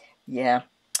 Yeah,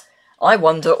 I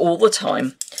wonder all the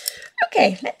time.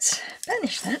 Okay, let's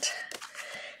banish that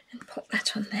and pop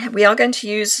that on there. We are going to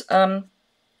use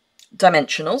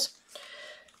dimensionals.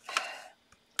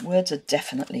 Words are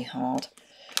definitely hard.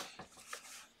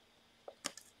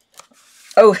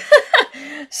 Oh,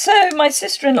 so my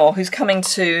sister-in-law, who's coming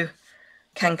to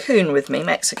Cancun with me,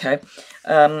 Mexico,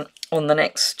 on the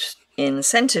next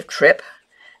incentive trip,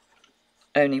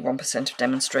 only 1% of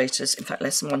demonstrators, in fact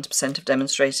less than 1% of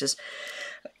demonstrators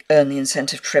earn the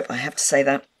incentive trip, I have to say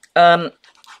that,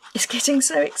 is getting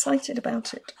so excited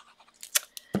about it.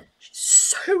 She's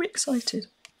so excited,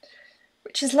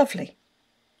 which is lovely.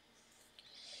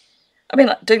 I mean,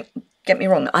 like, don't get me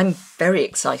wrong, I'm very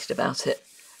excited about it.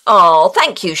 Oh,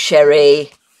 thank you,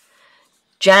 Sherry.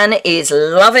 Jan is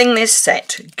loving this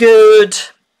set. Good.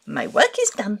 My work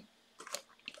is done.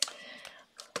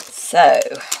 So,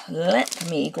 let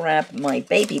me grab my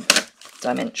baby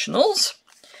dimensionals,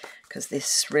 because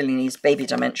this really needs baby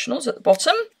dimensionals at the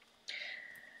bottom.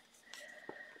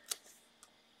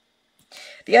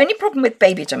 The only problem with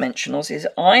baby dimensionals is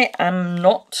I am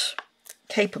not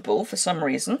capable, for some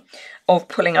reason, of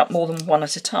pulling up more than one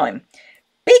at a time.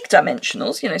 Big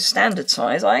dimensionals, you know, standard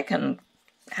size, I can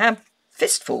have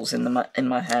fistfuls in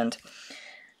my hand.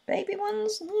 Baby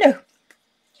ones, no.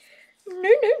 No,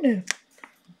 no, no.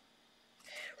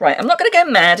 Right, I'm not going to go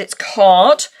mad, it's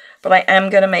card, but I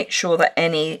am going to make sure that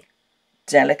any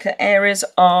delicate areas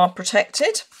are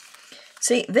protected.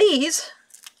 See, these,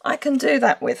 I can do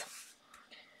that with.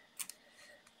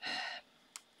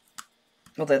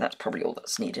 Although that's probably all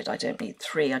that's needed. I don't need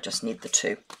 3, I just need the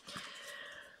 2.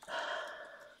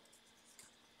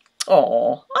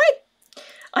 Oh,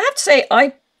 I have to say,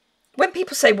 when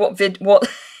people say what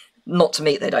not to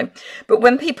me they don't, but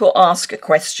when people ask a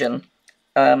question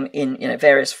in, you know,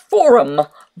 various forum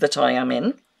that I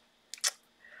am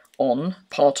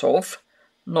part of,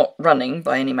 not running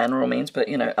by any manner or means, but,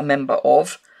 you know, a member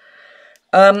of,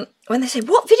 when they say,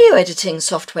 what video editing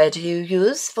software do you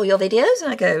use for your videos?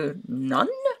 And I go, none,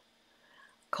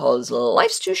 because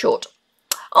life's too short.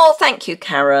 Oh, thank you,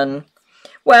 Karen.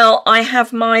 Well, I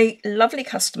have my lovely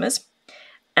customers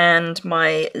and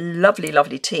my lovely,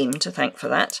 lovely team to thank for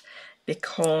that,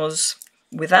 because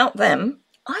without them,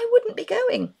 I wouldn't be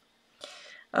going.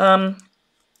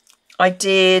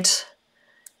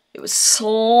 It was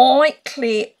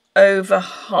slightly over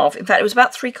half. In fact, it was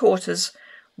about 3/4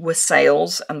 were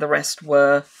sales and the rest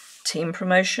were team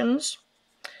promotions.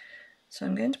 So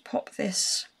I'm going to pop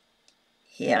this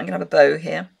here. I'm going to have a bow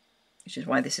here, which is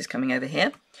why this is coming over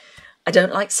here. I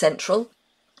don't like central.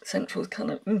 Central is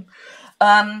kind of...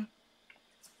 can't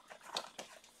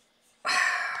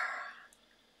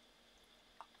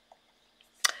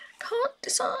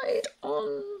decide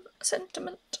on a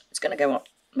sentiment. It's going to go up.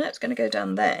 No, it's going to go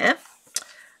down there.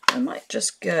 I might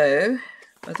just go...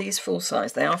 Are these full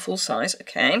size? They are full size.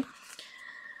 Okay.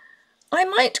 I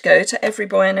might go to every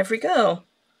boy and every girl.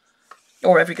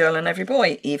 Or every girl and every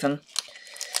boy, even.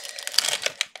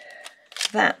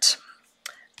 That.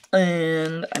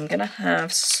 And I'm going to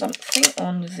have something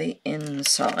on the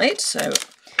inside, so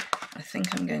I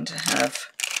think I'm going to have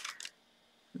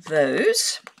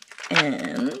those,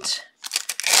 and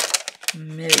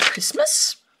Merry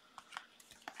Christmas.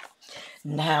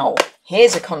 Now,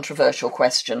 here's a controversial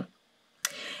question.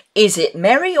 Is it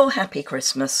Merry or Happy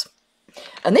Christmas?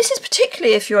 And this is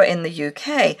particularly if you're in the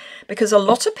UK, because a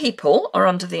lot of people are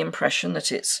under the impression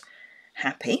that it's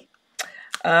happy.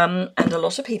 And a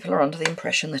lot of people are under the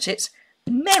impression that it's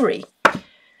merry.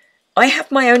 I have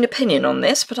my own opinion on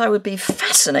this, but I would be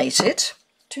fascinated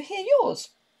to hear yours.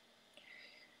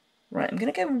 Right, I'm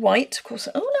going to go white. Of course,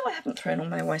 oh no, I haven't thrown all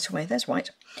my white away. There's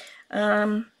white.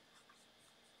 And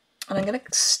I'm going to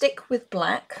stick with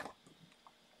black,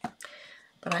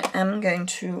 but I am going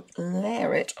to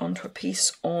layer it onto a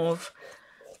piece of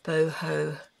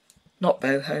Misty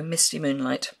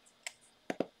Moonlight.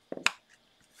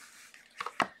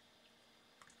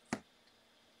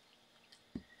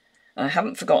 I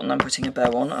haven't forgotten I'm putting a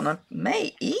bow on, and I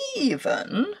may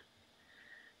even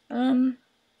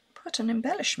put an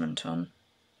embellishment on.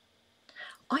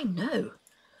 I know.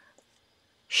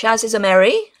 Shaz is a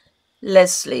merry,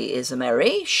 Leslie is a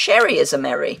merry, Sherry is a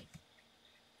merry.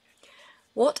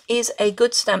 What is a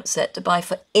good stamp set to buy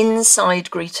for inside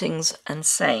greetings and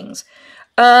sayings?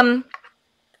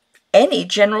 Any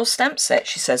general stamp set,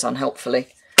 she says unhelpfully.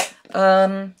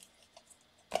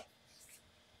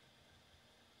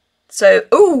 So,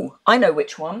 ooh, I know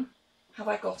which one. Have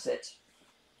I got it?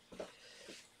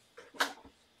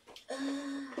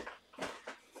 No.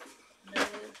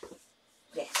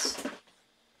 Yes.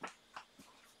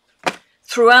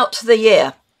 Throughout the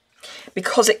year,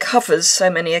 because it covers so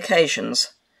many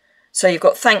occasions. So you've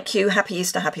got thank you, happy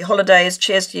Easter, happy holidays,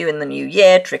 cheers to you in the new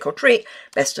year, trick or treat,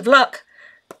 best of luck,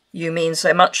 you mean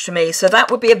so much to me. So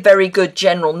that would be a very good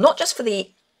general, not just for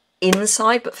the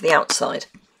inside, but for the outside.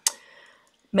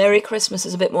 Merry Christmas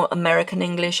is a bit more American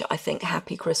English. I think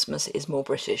Happy Christmas is more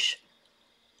British.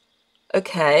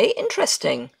 Okay,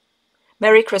 interesting.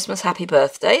 Merry Christmas, Happy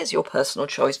Birthday is your personal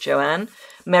choice, Joanne.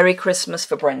 Merry Christmas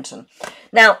for Brenton.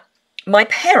 Now, my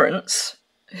parents,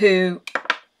 who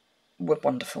were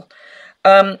wonderful,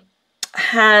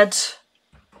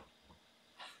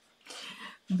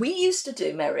 we used to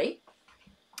do Merry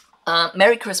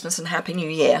Christmas and Happy New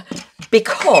Year,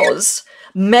 because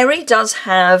Merry does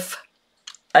have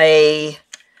a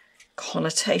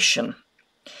connotation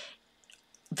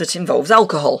that involves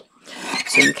alcohol,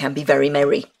 so you can be very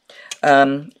merry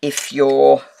if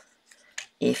you're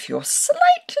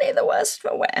slightly the worse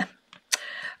for wear.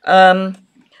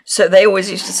 So they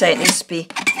always used to say it needs to be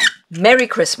Merry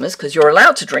Christmas because you're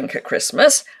allowed to drink at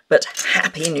Christmas, but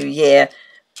Happy New Year,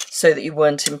 so that you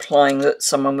weren't implying that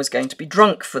someone was going to be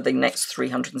drunk for the next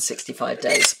 365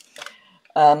 days,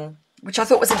 which I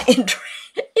thought was an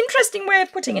interesting way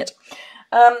of putting it.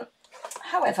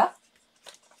 However,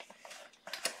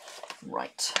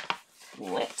 right,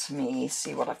 let me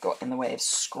see what I've got in the way of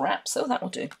scraps. Oh, that will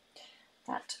do.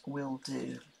 That will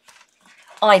do.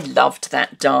 I loved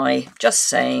that die. Just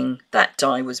saying, that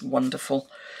die was wonderful.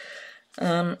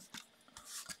 Right.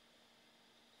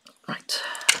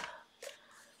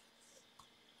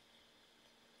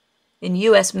 In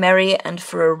US, merry, and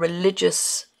for a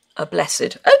religious, a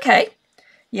blessed. Okay.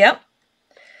 Yeah.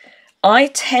 I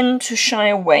tend to shy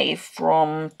away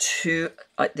from it's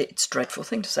a dreadful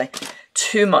thing to say,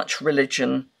 too much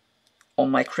religion on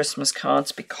my Christmas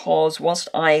cards, because whilst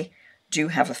I do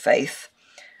have a faith,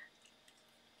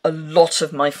 a lot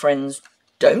of my friends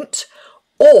don't,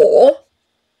 or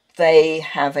they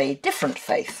have a different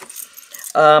faith.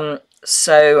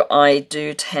 So I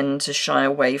do tend to shy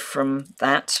away from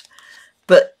that.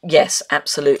 But yes,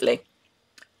 absolutely.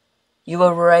 You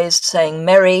were raised saying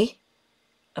merry,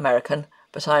 American,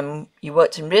 but you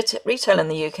worked in retail in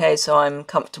the UK, so I'm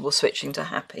comfortable switching to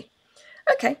happy.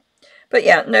 Okay. But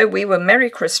yeah, no, we were Merry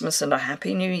Christmas and a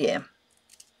Happy New Year.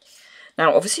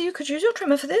 Now, obviously, you could use your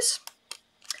trimmer for this.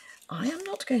 I am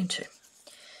not going to,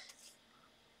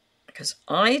 because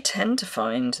I tend to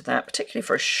find that, particularly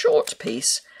for a short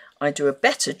piece, I do a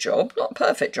better job, not a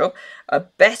perfect job, a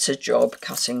better job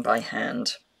cutting by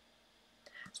hand.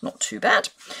 It's not too bad.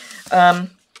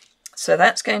 So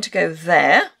that's going to go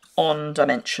there on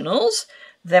dimensionals.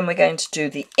 Then we're going to do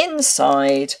the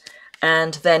inside,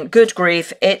 and then, good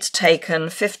grief, it's taken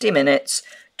 50 minutes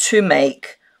to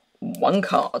make one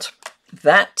card.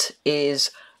 That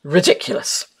is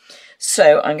ridiculous.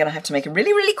 So I'm going to have to make a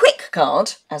really, really quick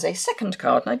card as a second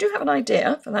card. And I do have an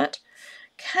idea for that.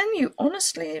 Can you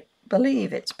honestly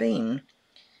believe it's been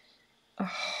a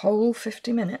whole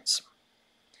 50 minutes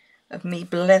of me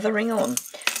blethering on?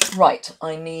 Right,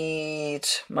 I need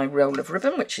my roll of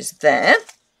ribbon, which is there.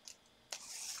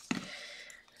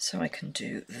 So I can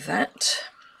do that.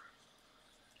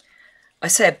 I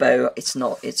say a bow, it's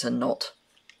not, it's a knot.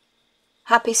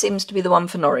 Happy seems to be the one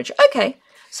for Norwich. Okay.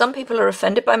 Some people are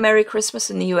offended by Merry Christmas.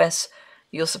 In the US,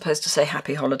 you're supposed to say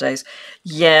Happy Holidays.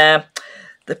 Yeah,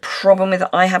 the problem with,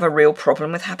 I have a real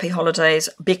problem with Happy Holidays,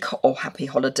 or Happy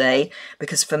Holiday,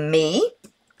 because for me,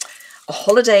 a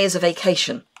holiday is a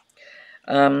vacation.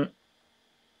 And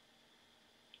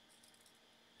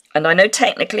I know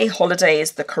technically holiday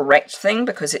is the correct thing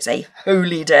because it's a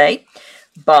holy day,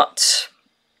 but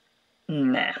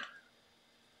nah.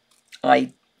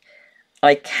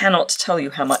 I cannot tell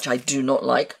you how much I do not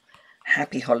like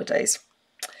Happy Holidays.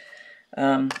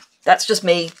 That's just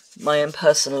me, my own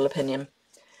personal opinion.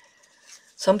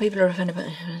 Some people are offended, but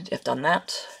I've done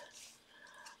that.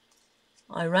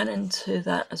 I ran into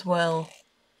that as well.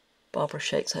 Barbara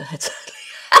shakes her head sadly.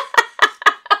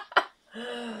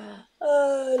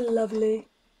 Oh, lovely.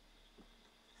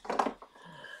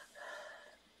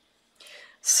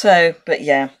 So, but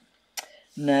yeah,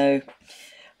 no.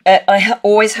 I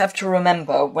always have to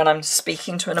remember when I'm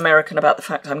speaking to an American about the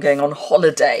fact I'm going on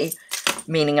holiday,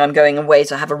 meaning I'm going away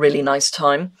to have a really nice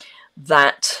time,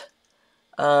 that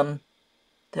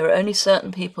There are only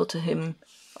certain people to whom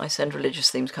I send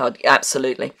religious themes cards.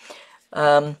 Absolutely.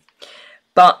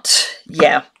 But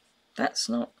yeah, that's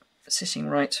not sitting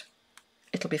right.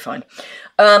 It'll be fine.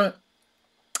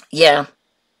 Yeah.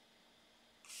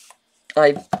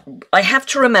 I have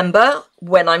to remember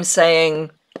when I'm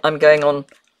saying I'm going on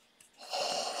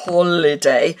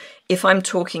holiday. If I'm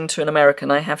talking to an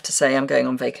American, I have to say I'm going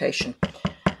on vacation.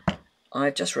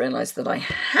 I've just realised that I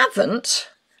haven't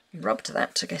rubbed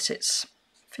that to get its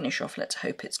finish off. Let's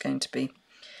hope it's going to be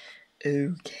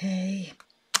okay.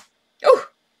 Oh,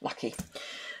 lucky.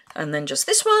 And then just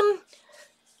this one.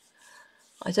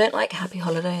 I don't like happy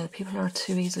holiday. The people are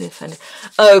too easily offended.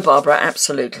 Oh, Barbara,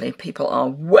 absolutely. People are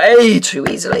way too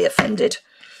easily offended.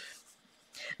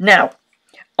 Now,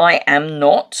 I am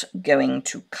not going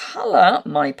to colour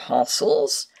my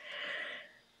parcels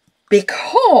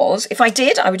because if I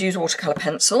did, I would use watercolour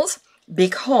pencils,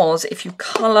 because if you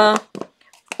colour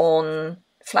on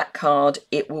flat card,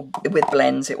 it will, with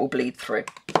blends, it will bleed through.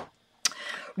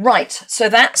 Right, so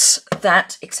that's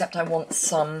that, except I want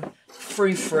some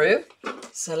frou-frou.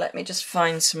 So let me just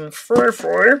find some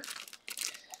frou-frou.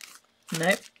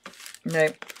 No, no,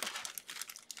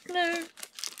 no.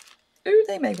 Ooh,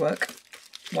 they may work.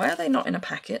 Why are they not in a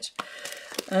packet?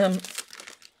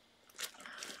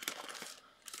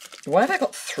 Why have I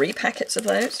got 3 packets of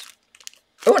those?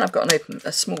 Oh, and I've got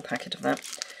a small packet of that.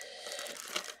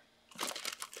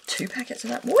 2 packets of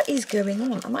that. What is going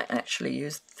on? I might actually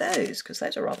use those because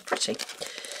those are rather pretty.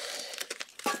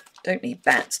 Don't need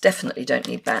bats. Definitely don't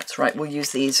need bats. Right, we'll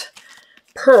use these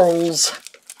pearls.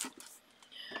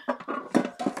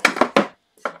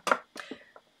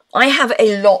 I have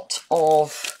a lot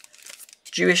of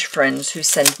Jewish friends who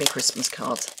send me Christmas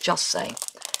cards. Just saying.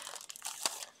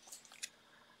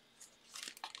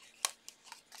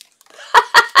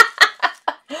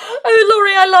 Oh,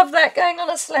 Laurie, I love that. Going on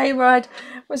a sleigh ride.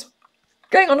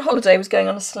 Going on holiday was going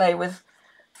on a sleigh with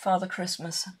Father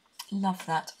Christmas. Love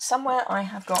that. Somewhere I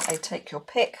have got a take your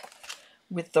pick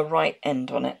with the right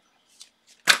end on it.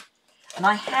 And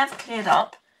I have cleared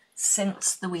up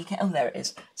since the weekend. Oh, there it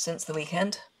is. Since the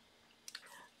weekend.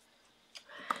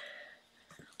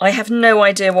 I have no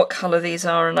idea what colour these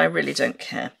are, and I really don't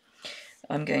care.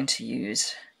 I'm going to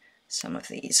use some of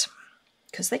these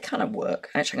because they kind of work.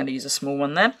 Actually, I'm going to use a small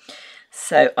one there.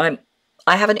 So I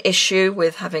have an issue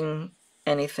with having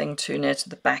anything too near to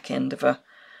the back end of a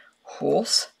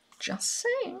horse. Just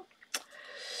saying.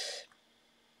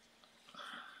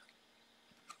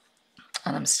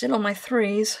 And I'm still on my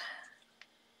 3s.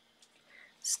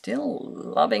 Still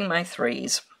loving my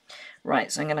 3s.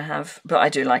 Right, so I'm going to have, but I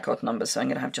do like odd numbers, so I'm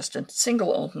going to have just a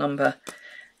single odd number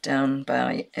down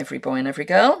by every boy and every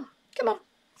girl. Come on.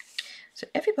 So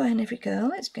every boy and every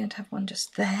girl is going to have one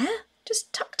just there,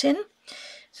 just tucked in.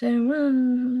 So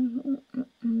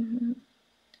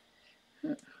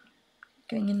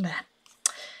going in there.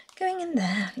 Going in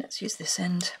there. Let's use this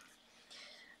end.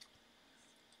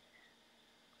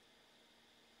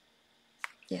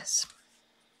 Yes.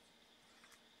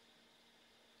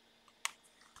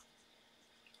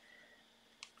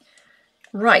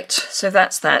 Right, so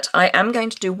that's that. I am going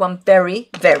to do one very,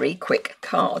 very quick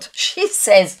card. She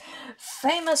says,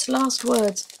 famous last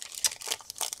words.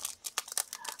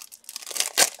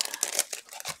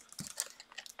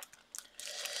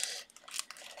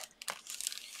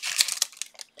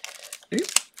 Ooh.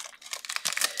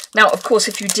 Now, of course,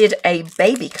 if you did a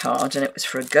baby card and it was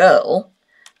for a girl,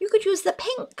 you could use the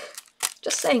pink.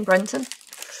 Just saying, Brenton.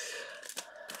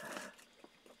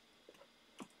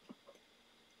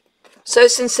 So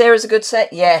Sincere is a good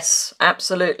set? Yes,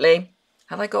 absolutely.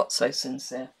 Have I got So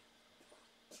Sincere?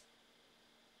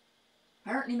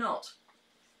 Apparently not.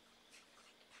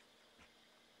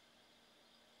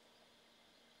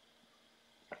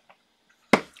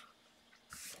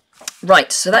 Right,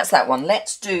 so that's that one.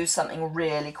 Let's do something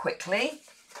really quickly.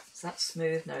 Is that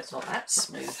smooth? No, it's not that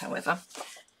smooth, however.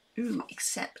 Ooh,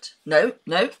 except... No,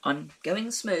 no, I'm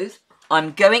going smooth.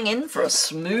 I'm going in for a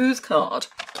smooth card.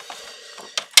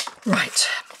 Right,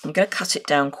 I'm going to cut it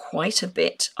down quite a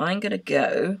bit. I'm going to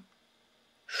go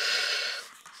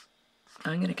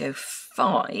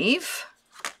 5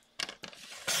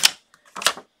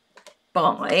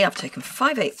 by, I've taken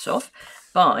 5/8 off,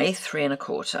 by 3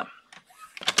 1/4.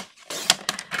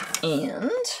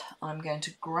 And I'm going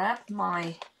to grab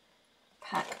my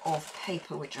pack of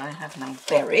paper, which I have now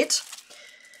buried,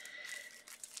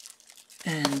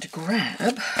 and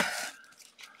grab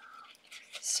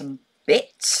some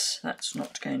bits. That's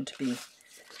not going to be,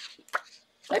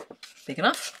 nope, big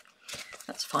enough.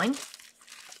 That's fine.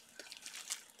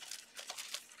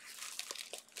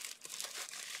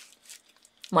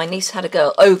 My niece had a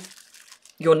girl. Oh,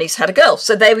 your niece had a girl.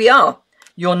 So there we are.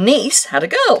 Your niece had a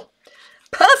girl.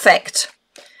 Perfect.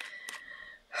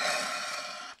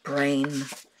 Brain.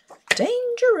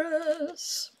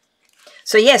 Dangerous.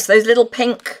 So yes, those little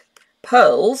pink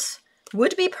pearls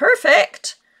would be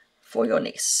perfect for your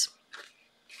niece.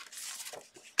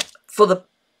 For the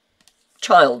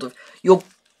child of your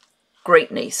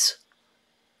great niece.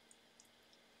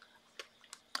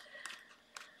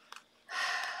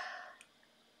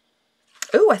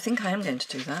 Oh, I think I am going to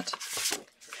do that. Do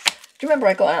you remember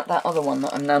I got out that other one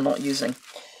that I'm now not using?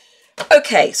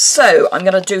 Okay, so I'm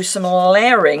going to do some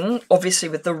layering, obviously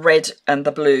with the red and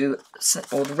the blue,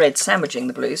 or the red sandwiching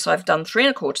the blue. So I've done 3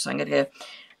 1/4, so I'm going to go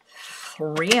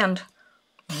 3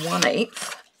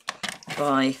 1/8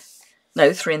 by,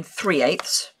 no, 3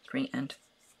 3/8, 3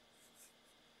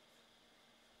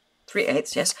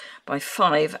 3/8, yes, by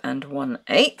 5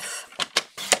 1/8.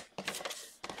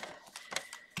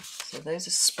 So those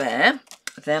are spare.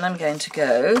 Then I'm going to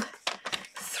go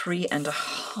 3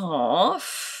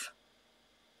 1/2.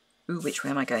 Ooh, which way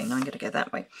am I going? No, I'm going to go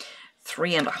that way.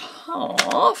 3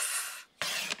 1/2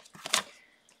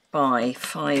 by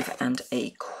 5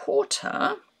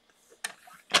 1/4.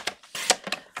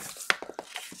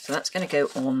 So that's going to go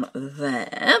on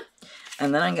there.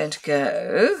 And then I'm going to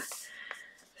go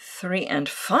 3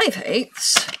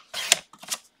 5/8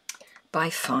 by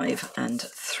 5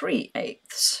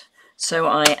 3/8. So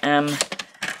I am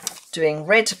doing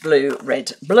red, blue,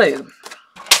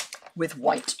 with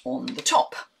white on the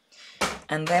top.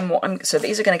 And then so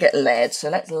these are going to get layered. So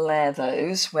let's layer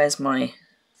those. Where's my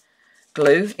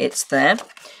glue? It's there.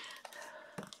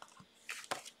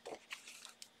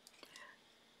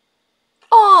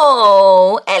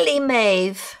 Oh, Ellie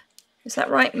Maeve. Is that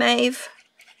right, Maeve?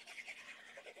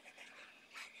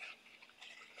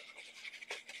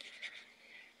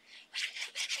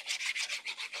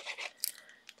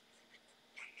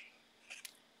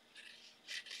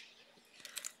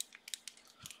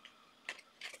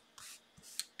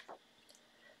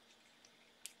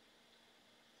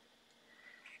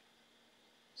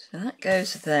 So that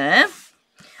goes there.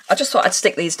 I just thought I'd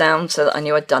stick these down so that I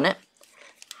knew I'd done it.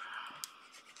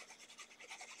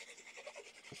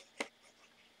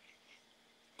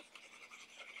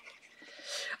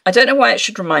 I don't know why it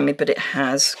should remind me, but it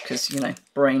has, because, you know,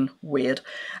 brain weird.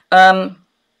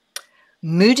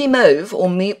 Moody Mauve or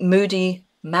Moody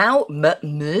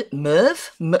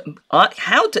Mauve?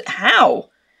 How?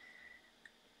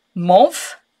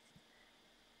 Mauve?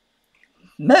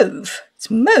 Mauve. It's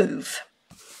mauve.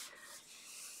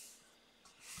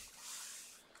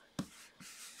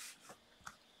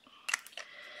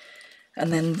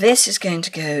 And then this is going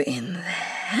to go in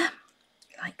there,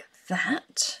 like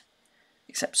that,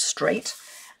 except straight.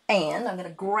 And I'm going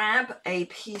to grab a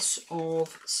piece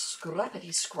of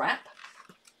scrappity scrap.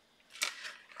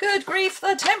 Good grief,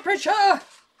 the temperature!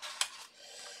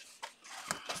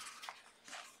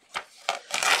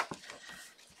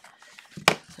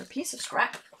 So a piece of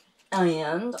scrap.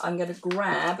 And I'm going to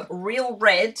grab Real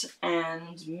Red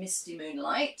and Misty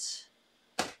Moonlight.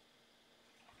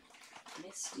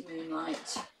 Misty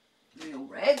Moonlight, Real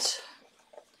Red.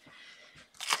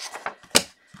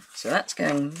 So that's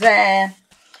going there.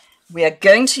 We are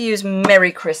going to use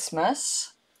Merry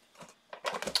Christmas.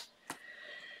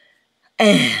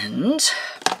 And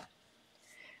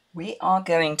we are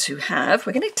going to have,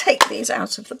 we're going to take these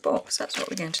out of the box. That's what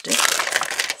we're going to do.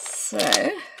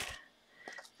 So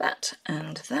that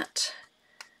and that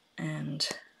and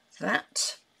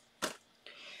that.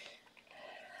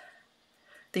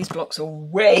 These blocks are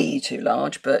way too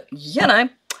large, but you know,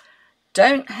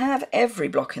 don't have every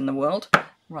block in the world.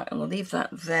 Right, I'll leave that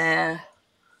there.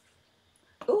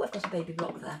 Oh, I've got a baby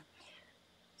block there.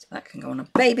 So that can go on a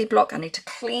baby block. I need to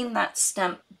clean that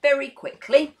stamp very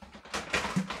quickly.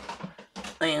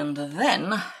 And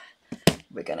then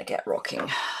we're going to get rocking.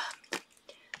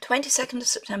 22nd of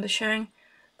September, sharing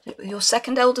it with your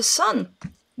second eldest son.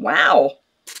 Wow.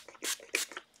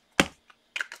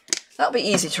 That'll be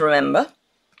easy to remember.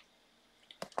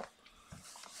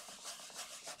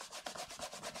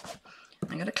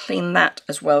 I'm going to clean that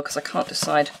as well because I can't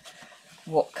decide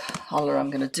what colour I'm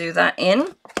going to do that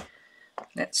in.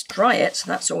 Let's dry it, so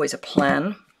that's always a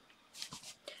plan.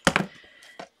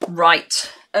 Right,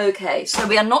 okay, so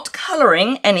we are not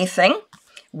colouring anything,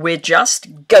 we're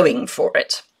just going for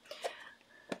it.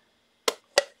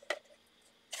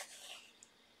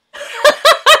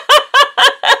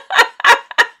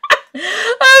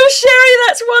 Oh, Sherry,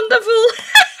 that's wonderful.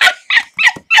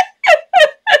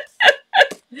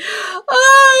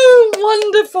 Oh,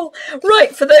 wonderful.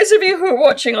 Right, for those of you who are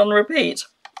watching on repeat,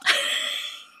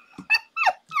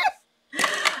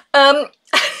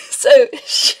 So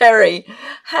Sherry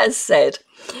has said,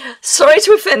 sorry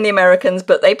to offend the Americans,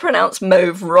 but they pronounce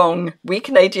mauve wrong. We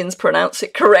Canadians pronounce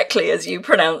it correctly as you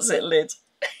pronounce it, Liz.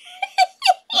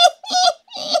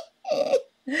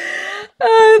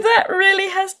 Oh, that really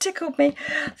has tickled me.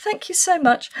 Thank you so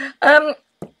much. Right,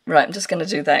 I'm just going to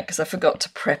do that because I forgot to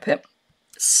prep it.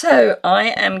 So I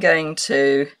am going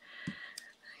to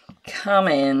come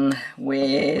in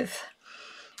with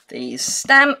these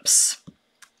stamps,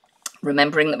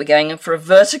 remembering that we're going in for a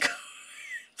vertical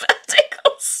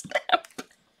stamp.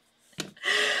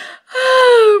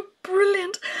 Oh,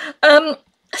 brilliant.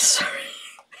 Sorry.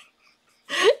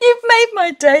 You've made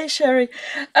my day, Sherry.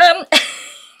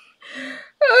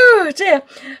 Oh dear.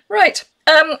 Right.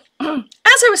 As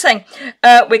I was saying,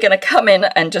 we're going to come in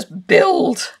and just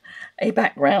build a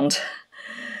background.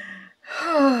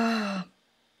 Now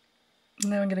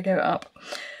I'm going to go up.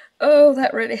 Oh,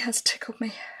 that really has tickled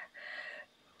me.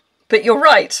 But you're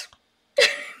right.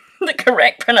 The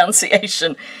correct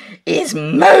pronunciation is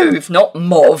mauve, not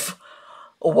mauve,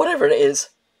 or whatever it is.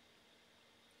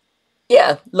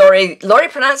 Yeah, Laurie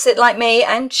pronounced it like me,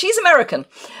 and she's American.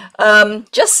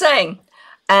 Just saying.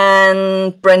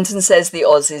 And Brenton says the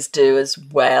Aussies do as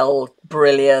well.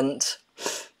 Brilliant.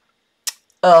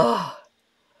 Oh,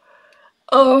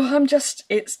 oh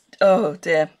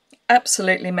dear.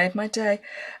 Absolutely made my day.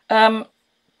 Oh,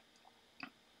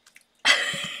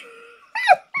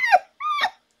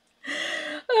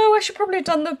 I should probably have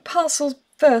done the parcels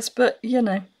first, but you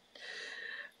know,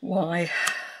 why?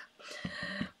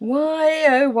 Why,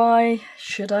 oh why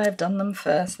should I have done them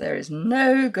first? There is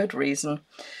no good reason.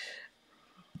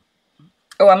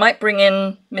 Oh, I might bring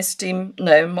in Misty,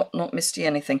 no, not Misty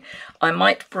anything. I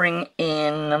might bring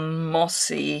in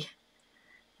Mossy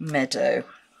Meadow.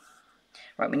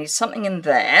 Right, we need something in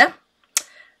there.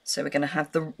 So we're going to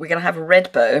have a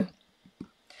red bow.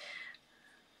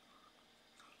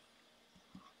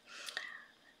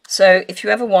 So if you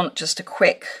ever want just a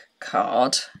quick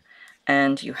card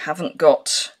and you haven't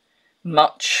got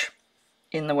much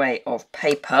in the way of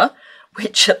paper,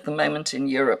 which at the moment in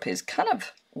Europe is kind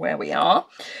of where we are,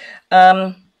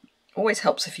 always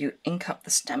helps if you ink up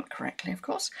the stamp correctly, of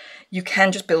course. You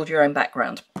can just build your own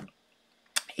background.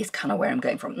 Is kind of where I'm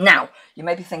going from. Now, you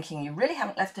may be thinking you really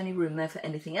haven't left any room there for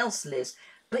anything else, Liz,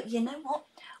 but you know what?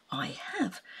 I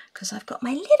have, because I've got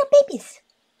my little babies.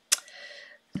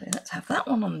 So let's have that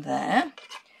one on there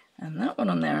and that one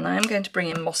on there, and I am going to bring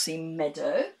in Mossy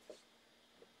Meadow,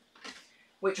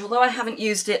 which, although I haven't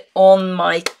used it on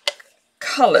my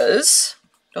colours,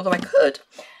 although I could,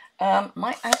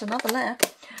 might add another layer.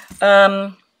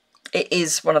 It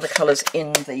is one of the colours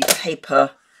in the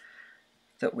paper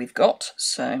that we've got.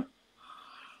 So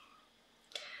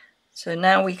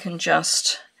now we can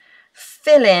just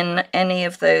fill in any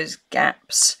of those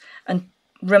gaps, and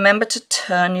remember to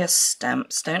turn your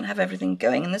stamps. Don't have everything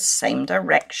going in the same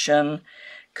direction,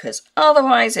 because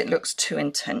otherwise it looks too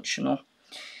intentional.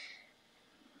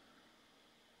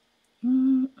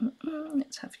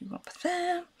 Let's have you up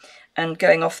there, and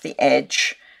going off the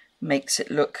edge makes it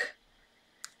look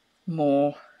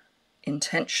more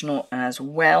intentional as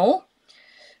well.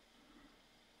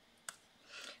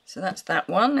 So that's that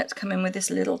one. Let's come in with this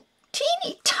little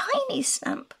teeny tiny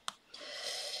stamp,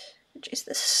 which is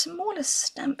the smallest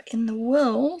stamp in the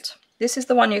world. This is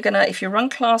the one you're gonna, if you run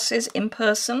classes in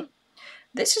person,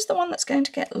 this is the one that's going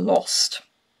to get lost.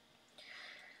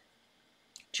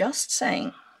 Just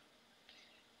saying.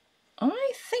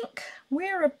 I think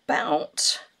we're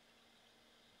about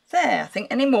there. I think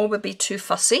any more would be too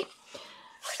fussy.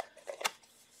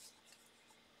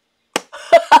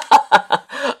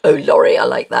 Oh, Laurie, I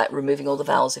like that, removing all the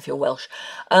vowels if you're Welsh.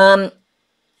 I've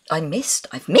missed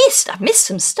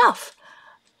some stuff.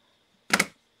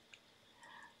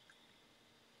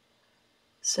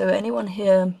 So anyone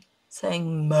here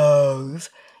saying mauve,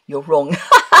 you're wrong.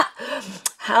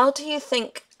 How do you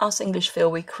think us English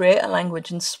feel we create a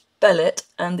language and spell it,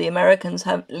 and the Americans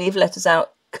leave letters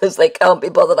out because they can't be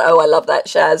bothered? Oh, I love that,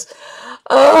 Shaz.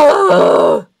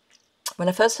 Oh! When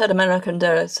I first heard American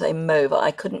Dara say mauve, I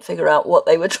couldn't figure out what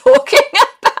they were talking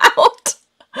about.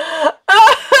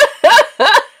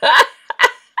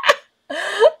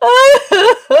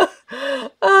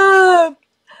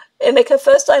 Inika,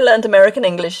 first I learned American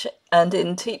English, and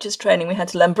in teachers training we had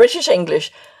to learn British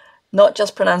English, not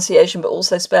just pronunciation but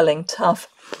also spelling. Tough.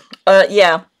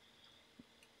 Yeah.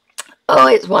 Oh,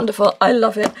 it's wonderful. I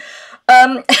love it.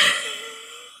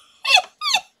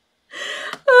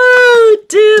 Oh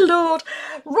dear Lord.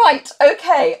 Right,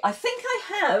 okay, I think I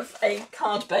have a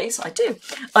card base. I do.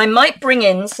 I might bring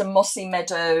in some Mossy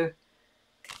Meadow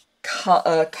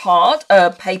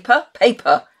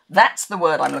paper, That's the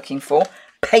word I'm looking for.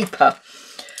 Paper.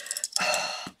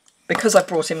 Because I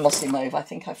brought in Mossy Mauve, I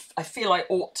think I feel I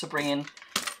ought to bring in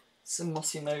some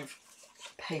Mossy Mauve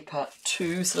paper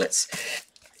too. So let's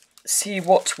see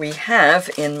what we have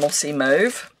in Mossy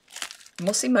Mauve.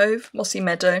 Mossy Mauve, Mossy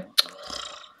Meadow.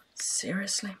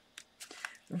 Seriously?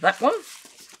 That one?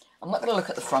 I'm not going to look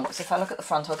at the front, because if I look at the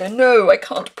front, I'll go, no, I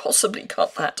can't possibly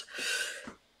cut that.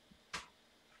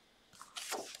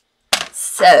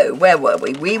 So, where were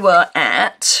we? We were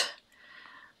at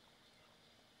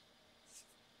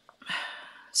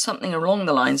something along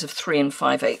the lines of 3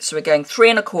 5/8. So we're going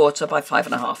 3 1/4 by 5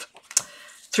 1/2.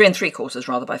 3 3/4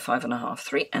 rather by 5 1/2.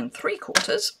 3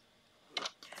 3/4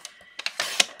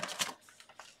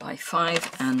 by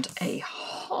 5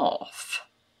 1/2.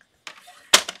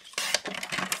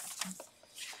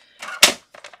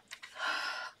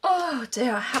 Oh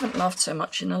dear, I haven't laughed so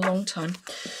much in a long time.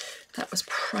 That was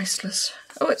priceless.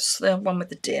 Oh, it's the one with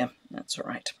the deer. That's all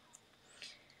right.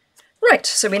 Right,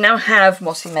 so we now have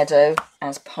Mossy Meadow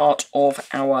as part of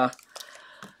our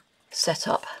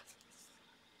setup.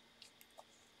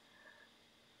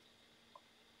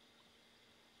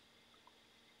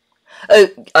 Oh,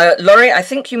 Laurie, I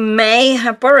think you may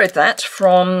have borrowed that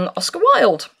from Oscar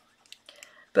Wilde.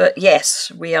 But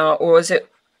yes, we are, or is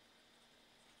it,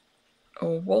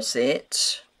 or was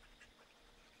it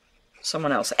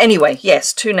someone else? Anyway,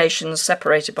 yes, two nations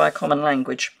separated by a common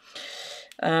language.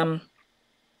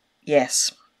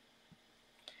 Yes.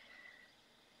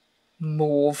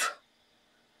 Mauve.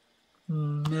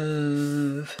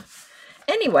 Mauve.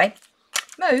 Anyway,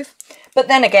 mauve. But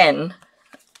then again,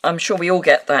 I'm sure we all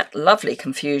get that lovely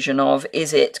confusion of,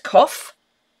 is it cough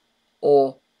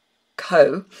or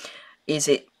co? Is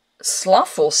it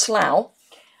slough or slough?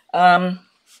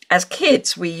 As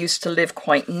kids, we used to live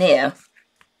quite near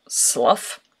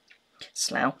slough,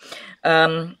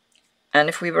 and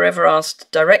if we were ever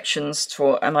asked directions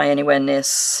for, am I anywhere near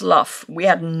slough, we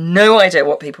had no idea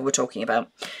what people were talking about.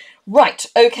 Right,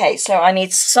 okay, so I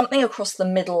need something across the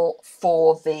middle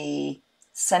for the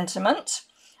sentiment.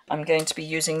 I'm going to be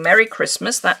using Merry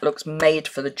Christmas. That looks made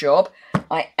for the job.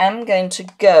 I am going to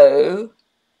go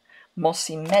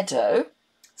Mossy Meadow,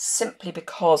 simply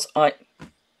because I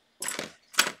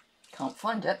can't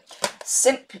find it.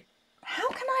 Simply, how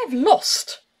can I have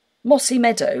lost Mossy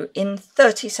Meadow in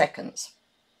 30 seconds?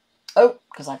 Oh,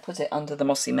 because I put it under the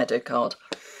Mossy Meadow card.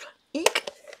 Eek.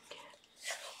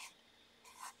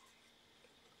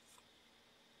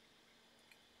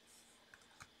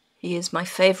 He is my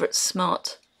favourite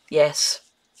smart. Yes.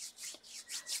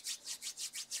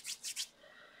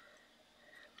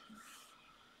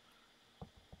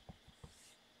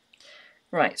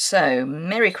 Right, so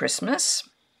Merry Christmas.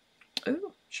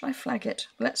 Oh, should I flag it?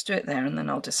 Let's do it there and then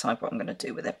I'll decide what I'm going to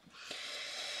do with it.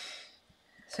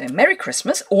 So Merry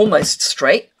Christmas, almost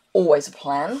straight, always a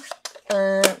plan.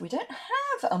 We don't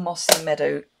have a Mossy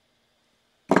Meadow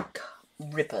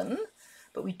ribbon,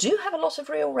 but we do have a lot of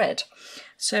real red.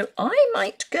 So I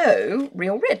might go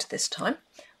real red this time.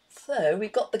 So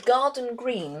we've got the garden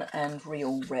green and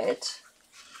real red.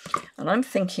 And I'm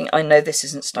thinking, I know this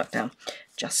isn't stuck down,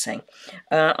 just saying.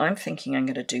 I'm thinking I'm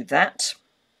going to do that.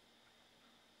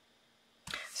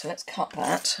 So let's cut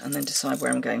that and then decide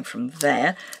where I'm going from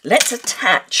there. Let's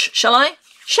attach. Shall I?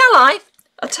 Shall I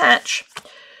attach?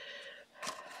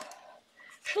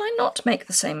 Shall I not make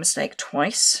the same mistake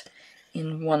twice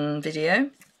in one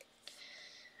video?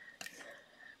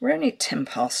 We're only 10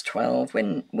 past 12.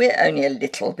 We're only a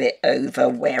little bit over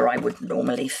where I would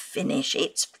normally finish.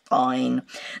 It's fine.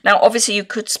 Now, obviously, you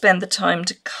could spend the time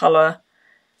to colour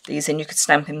these in. You could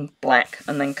stamp in black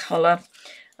and then colour.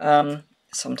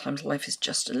 Sometimes life is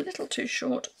just a little too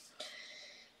short.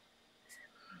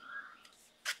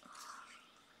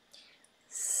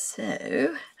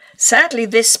 So, sadly,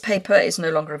 this paper is no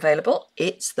longer available.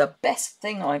 It's the best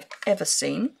thing I've ever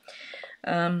seen.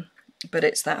 But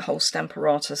it's that whole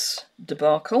Stamparatus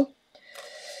debacle.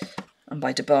 And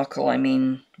by debacle, I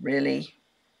mean, really,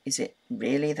 is it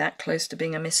really that close to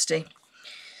being a Misty?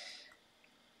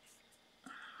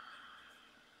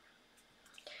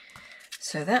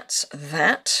 So that's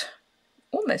that.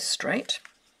 Almost straight.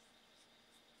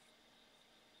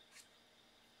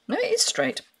 No, it is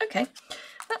straight. Okay,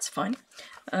 that's fine.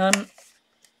 So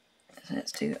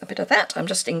let's do a bit of that. I'm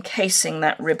just encasing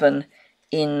that ribbon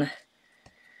in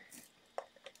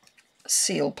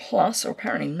Seal Plus, or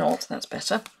apparently not, that's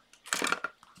better.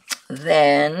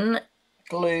 Then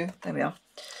glue, there we are.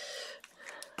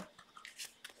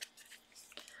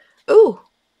 Ooh,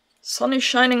 sun is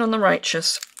shining on the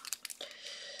righteous,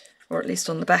 or at least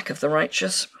on the back of the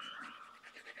righteous.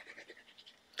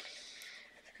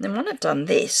 And then when I've done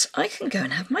this, I can go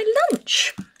and have my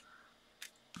lunch,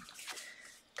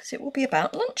 because it will be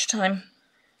about lunchtime.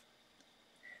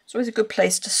 It's always a good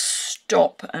place to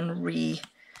stop and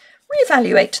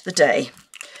reevaluate the day.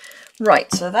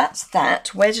 Right, so that's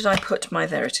that. Where did I put my,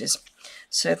 there it is.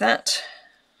 So that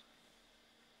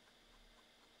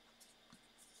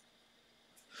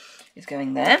is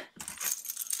going there.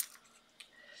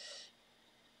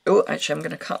 Oh, actually, I'm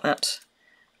going to cut that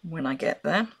when I get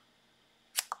there.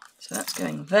 So that's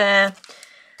going there.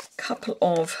 Couple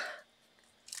of,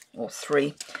 or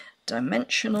 3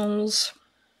 dimensionals.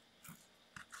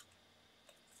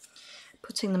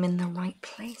 Putting them in the right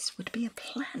place would be a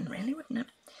plan, really, wouldn't it?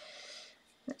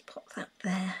 Let's pop that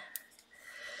there.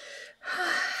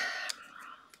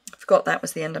 I forgot that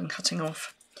was the end I'm cutting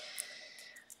off.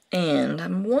 And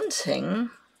I'm wanting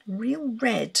real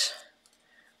red,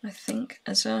 I think,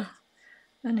 as an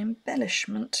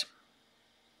embellishment.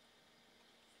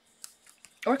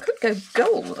 Or I could go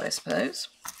gold, I suppose.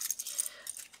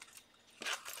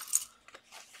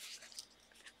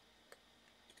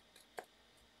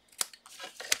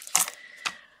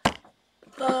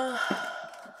 No.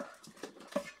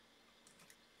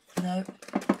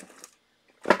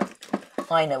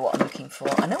 I know what I'm looking for.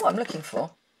 I know what I'm looking for.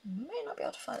 May not be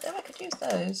able to find it. If I could use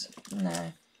those.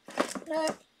 No. No.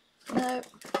 No.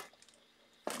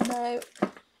 No.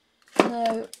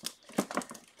 No.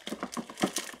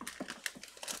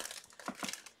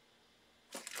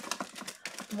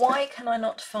 Why can I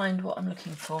not find what I'm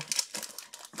looking for?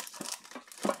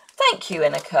 Thank you,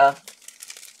 Inika.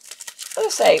 As I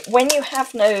say, when you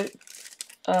have no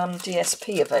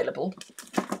DSP available,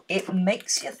 it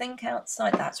makes you think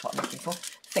outside. That's what I'm looking for.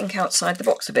 Think outside the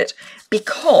box a bit,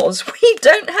 because we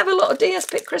don't have a lot of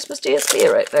DSP, Christmas DSP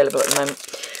available at the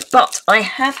moment. But I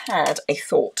have had a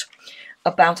thought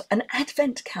about an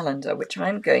advent calendar, which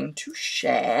I'm going to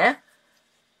share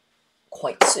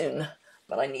quite soon.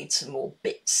 But I need some more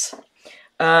bits,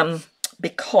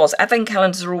 because advent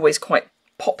calendars are always quite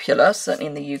popular, certainly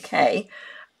in the UK,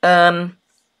 and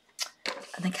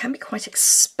they can be quite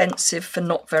expensive for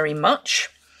not very much.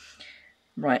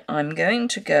 Right, I'm going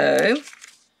to go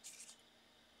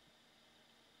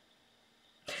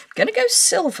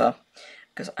silver,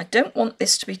 because I don't want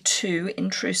this to be too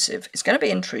intrusive. It's going to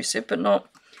be intrusive, but not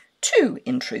too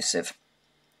intrusive.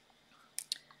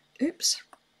 Oops.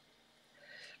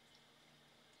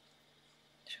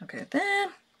 Shall go there.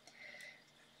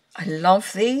 I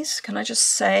love these. Can I just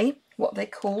say what they're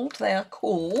called? They are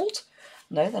called,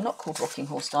 no, they're not called rocking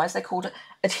horse dies. They're called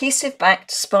adhesive backed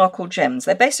sparkle gems.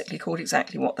 They're basically called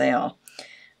exactly what they are.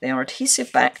 They are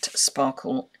adhesive backed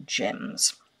sparkle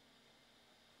gems.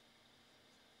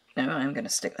 Now I'm going to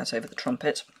stick that over the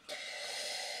trumpet,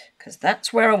 because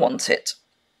that's where I want it.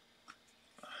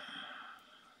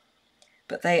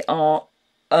 But they are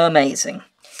amazing.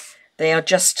 They are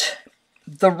just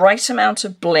the right amount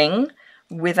of bling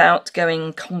without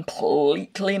going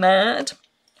completely mad.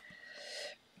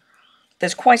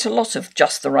 There's quite a lot of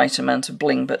just the right amount of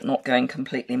bling but not going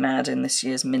completely mad in this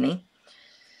year's mini.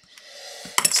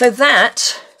 So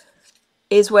that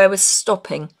is where we're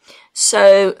stopping.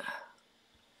 So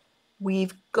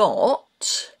we've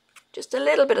got just a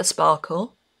little bit of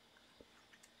sparkle.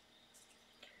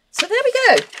 So there we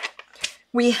go.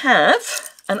 We have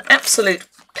an absolute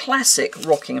classic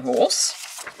rocking horse,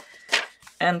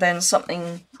 and then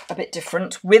something a bit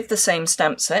different with the same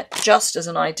stamp set, just as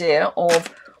an idea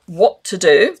of what to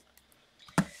do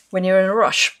when you're in a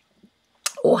rush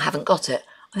or haven't got it.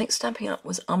 I think Stampin' Up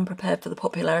was unprepared for the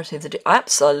popularity of the...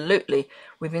 Absolutely.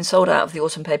 We've been sold out of the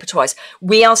autumn paper twice.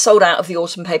 We are sold out of the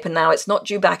autumn paper now. It's not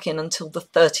due back in until the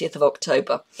 30th of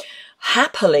October.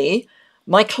 Happily,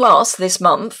 my class this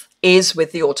month is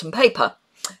with the autumn paper.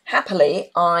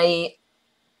 Happily, I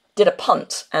did a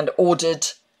punt and ordered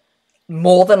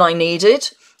more than I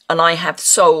needed, and I have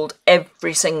sold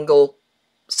every single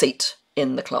seat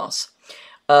in the class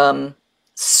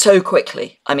so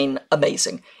quickly. I mean,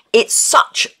 amazing. It's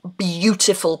such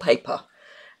beautiful paper,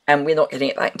 and we're not getting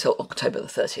it back until October the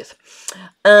 30th.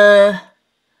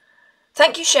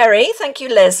 Thank you, Sherry. Thank you,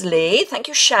 Leslie. Thank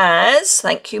you, Shaz.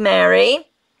 Thank you, Mary.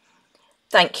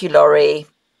 Thank you, Laurie.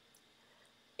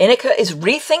 Inika is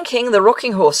rethinking the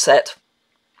rocking horse set.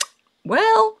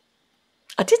 Well,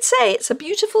 I did say it's a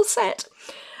beautiful set.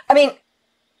 I mean,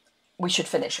 we should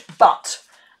finish, but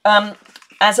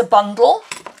as a bundle,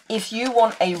 if you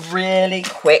want a really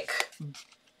quick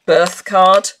birth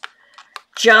card,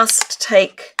 just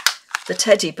take the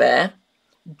teddy bear,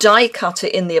 die cut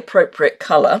it in the appropriate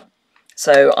colour.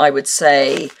 So I would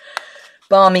say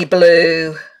balmy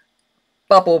blue,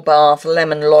 bubble bath,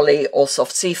 lemon lolly, or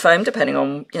soft sea foam, depending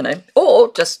on, you know,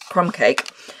 or just crumb cake.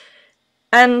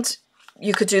 And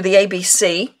you could do the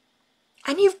ABC,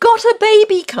 and you've got a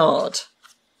baby card.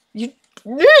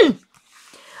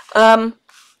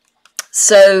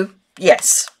 So,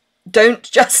 yes, don't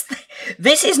just...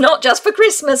 This is not just for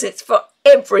Christmas, it's for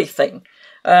everything.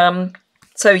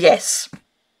 So, yes,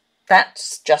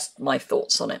 that's just my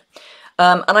thoughts on it.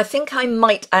 And I think I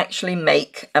might actually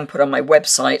make and put on my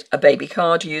website a baby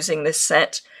card using this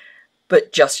set,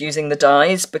 but just using the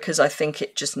dies, because I think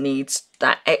it just needs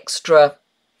that extra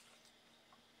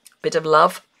bit of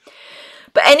love.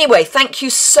 But anyway, thank you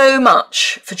so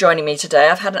much for joining me today.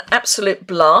 I've had an absolute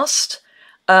blast.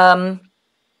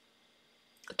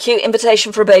 Cute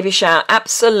invitation for a baby shower.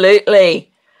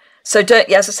 Absolutely. So don't,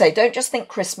 as I say, don't just think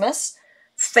Christmas.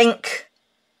 Think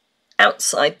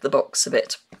outside the box a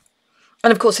bit.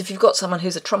 And of course, if you've got someone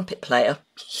who's a trumpet player,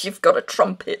 you've got a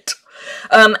trumpet.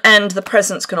 And the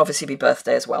presents can obviously be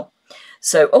birthday as well.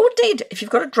 So, oh, indeed, if you've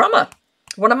got a drummer.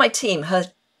 One of my team,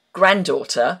 her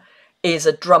granddaughter is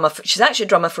a drummer. She's actually a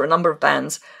drummer for a number of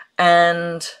bands.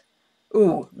 And,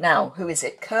 ooh, now, who is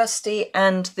it? Kirsty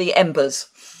and the Embers.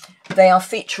 They are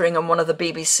featuring on one of the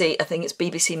BBC, I think it's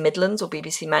BBC Midlands or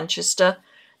BBC Manchester.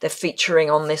 They're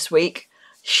featuring on this week.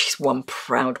 She's one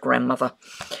proud grandmother.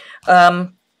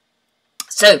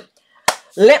 So,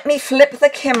 let me flip the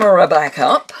camera back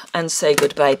up and say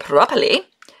goodbye properly.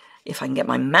 If I can get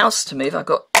my mouse to move. I've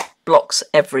got blocks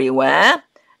everywhere.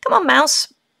 Come on,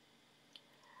 mouse.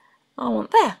 I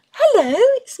want there. Hello,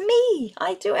 it's me.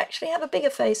 I do actually have a bigger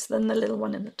face than the little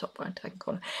one in the top right-hand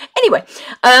corner. Anyway,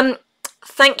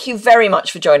 thank you very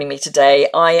much for joining me today.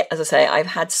 As I say, I've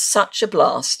had such a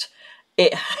blast.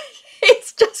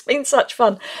 It's just been such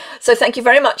fun. So thank you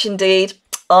very much indeed.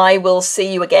 I will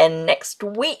see you again next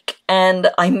week, and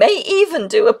I may even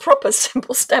do a proper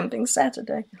Simple Stamping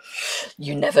Saturday.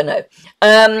 You never know.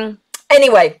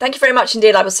 Anyway, thank you very much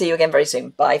indeed. I will see you again very soon.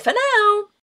 Bye for now.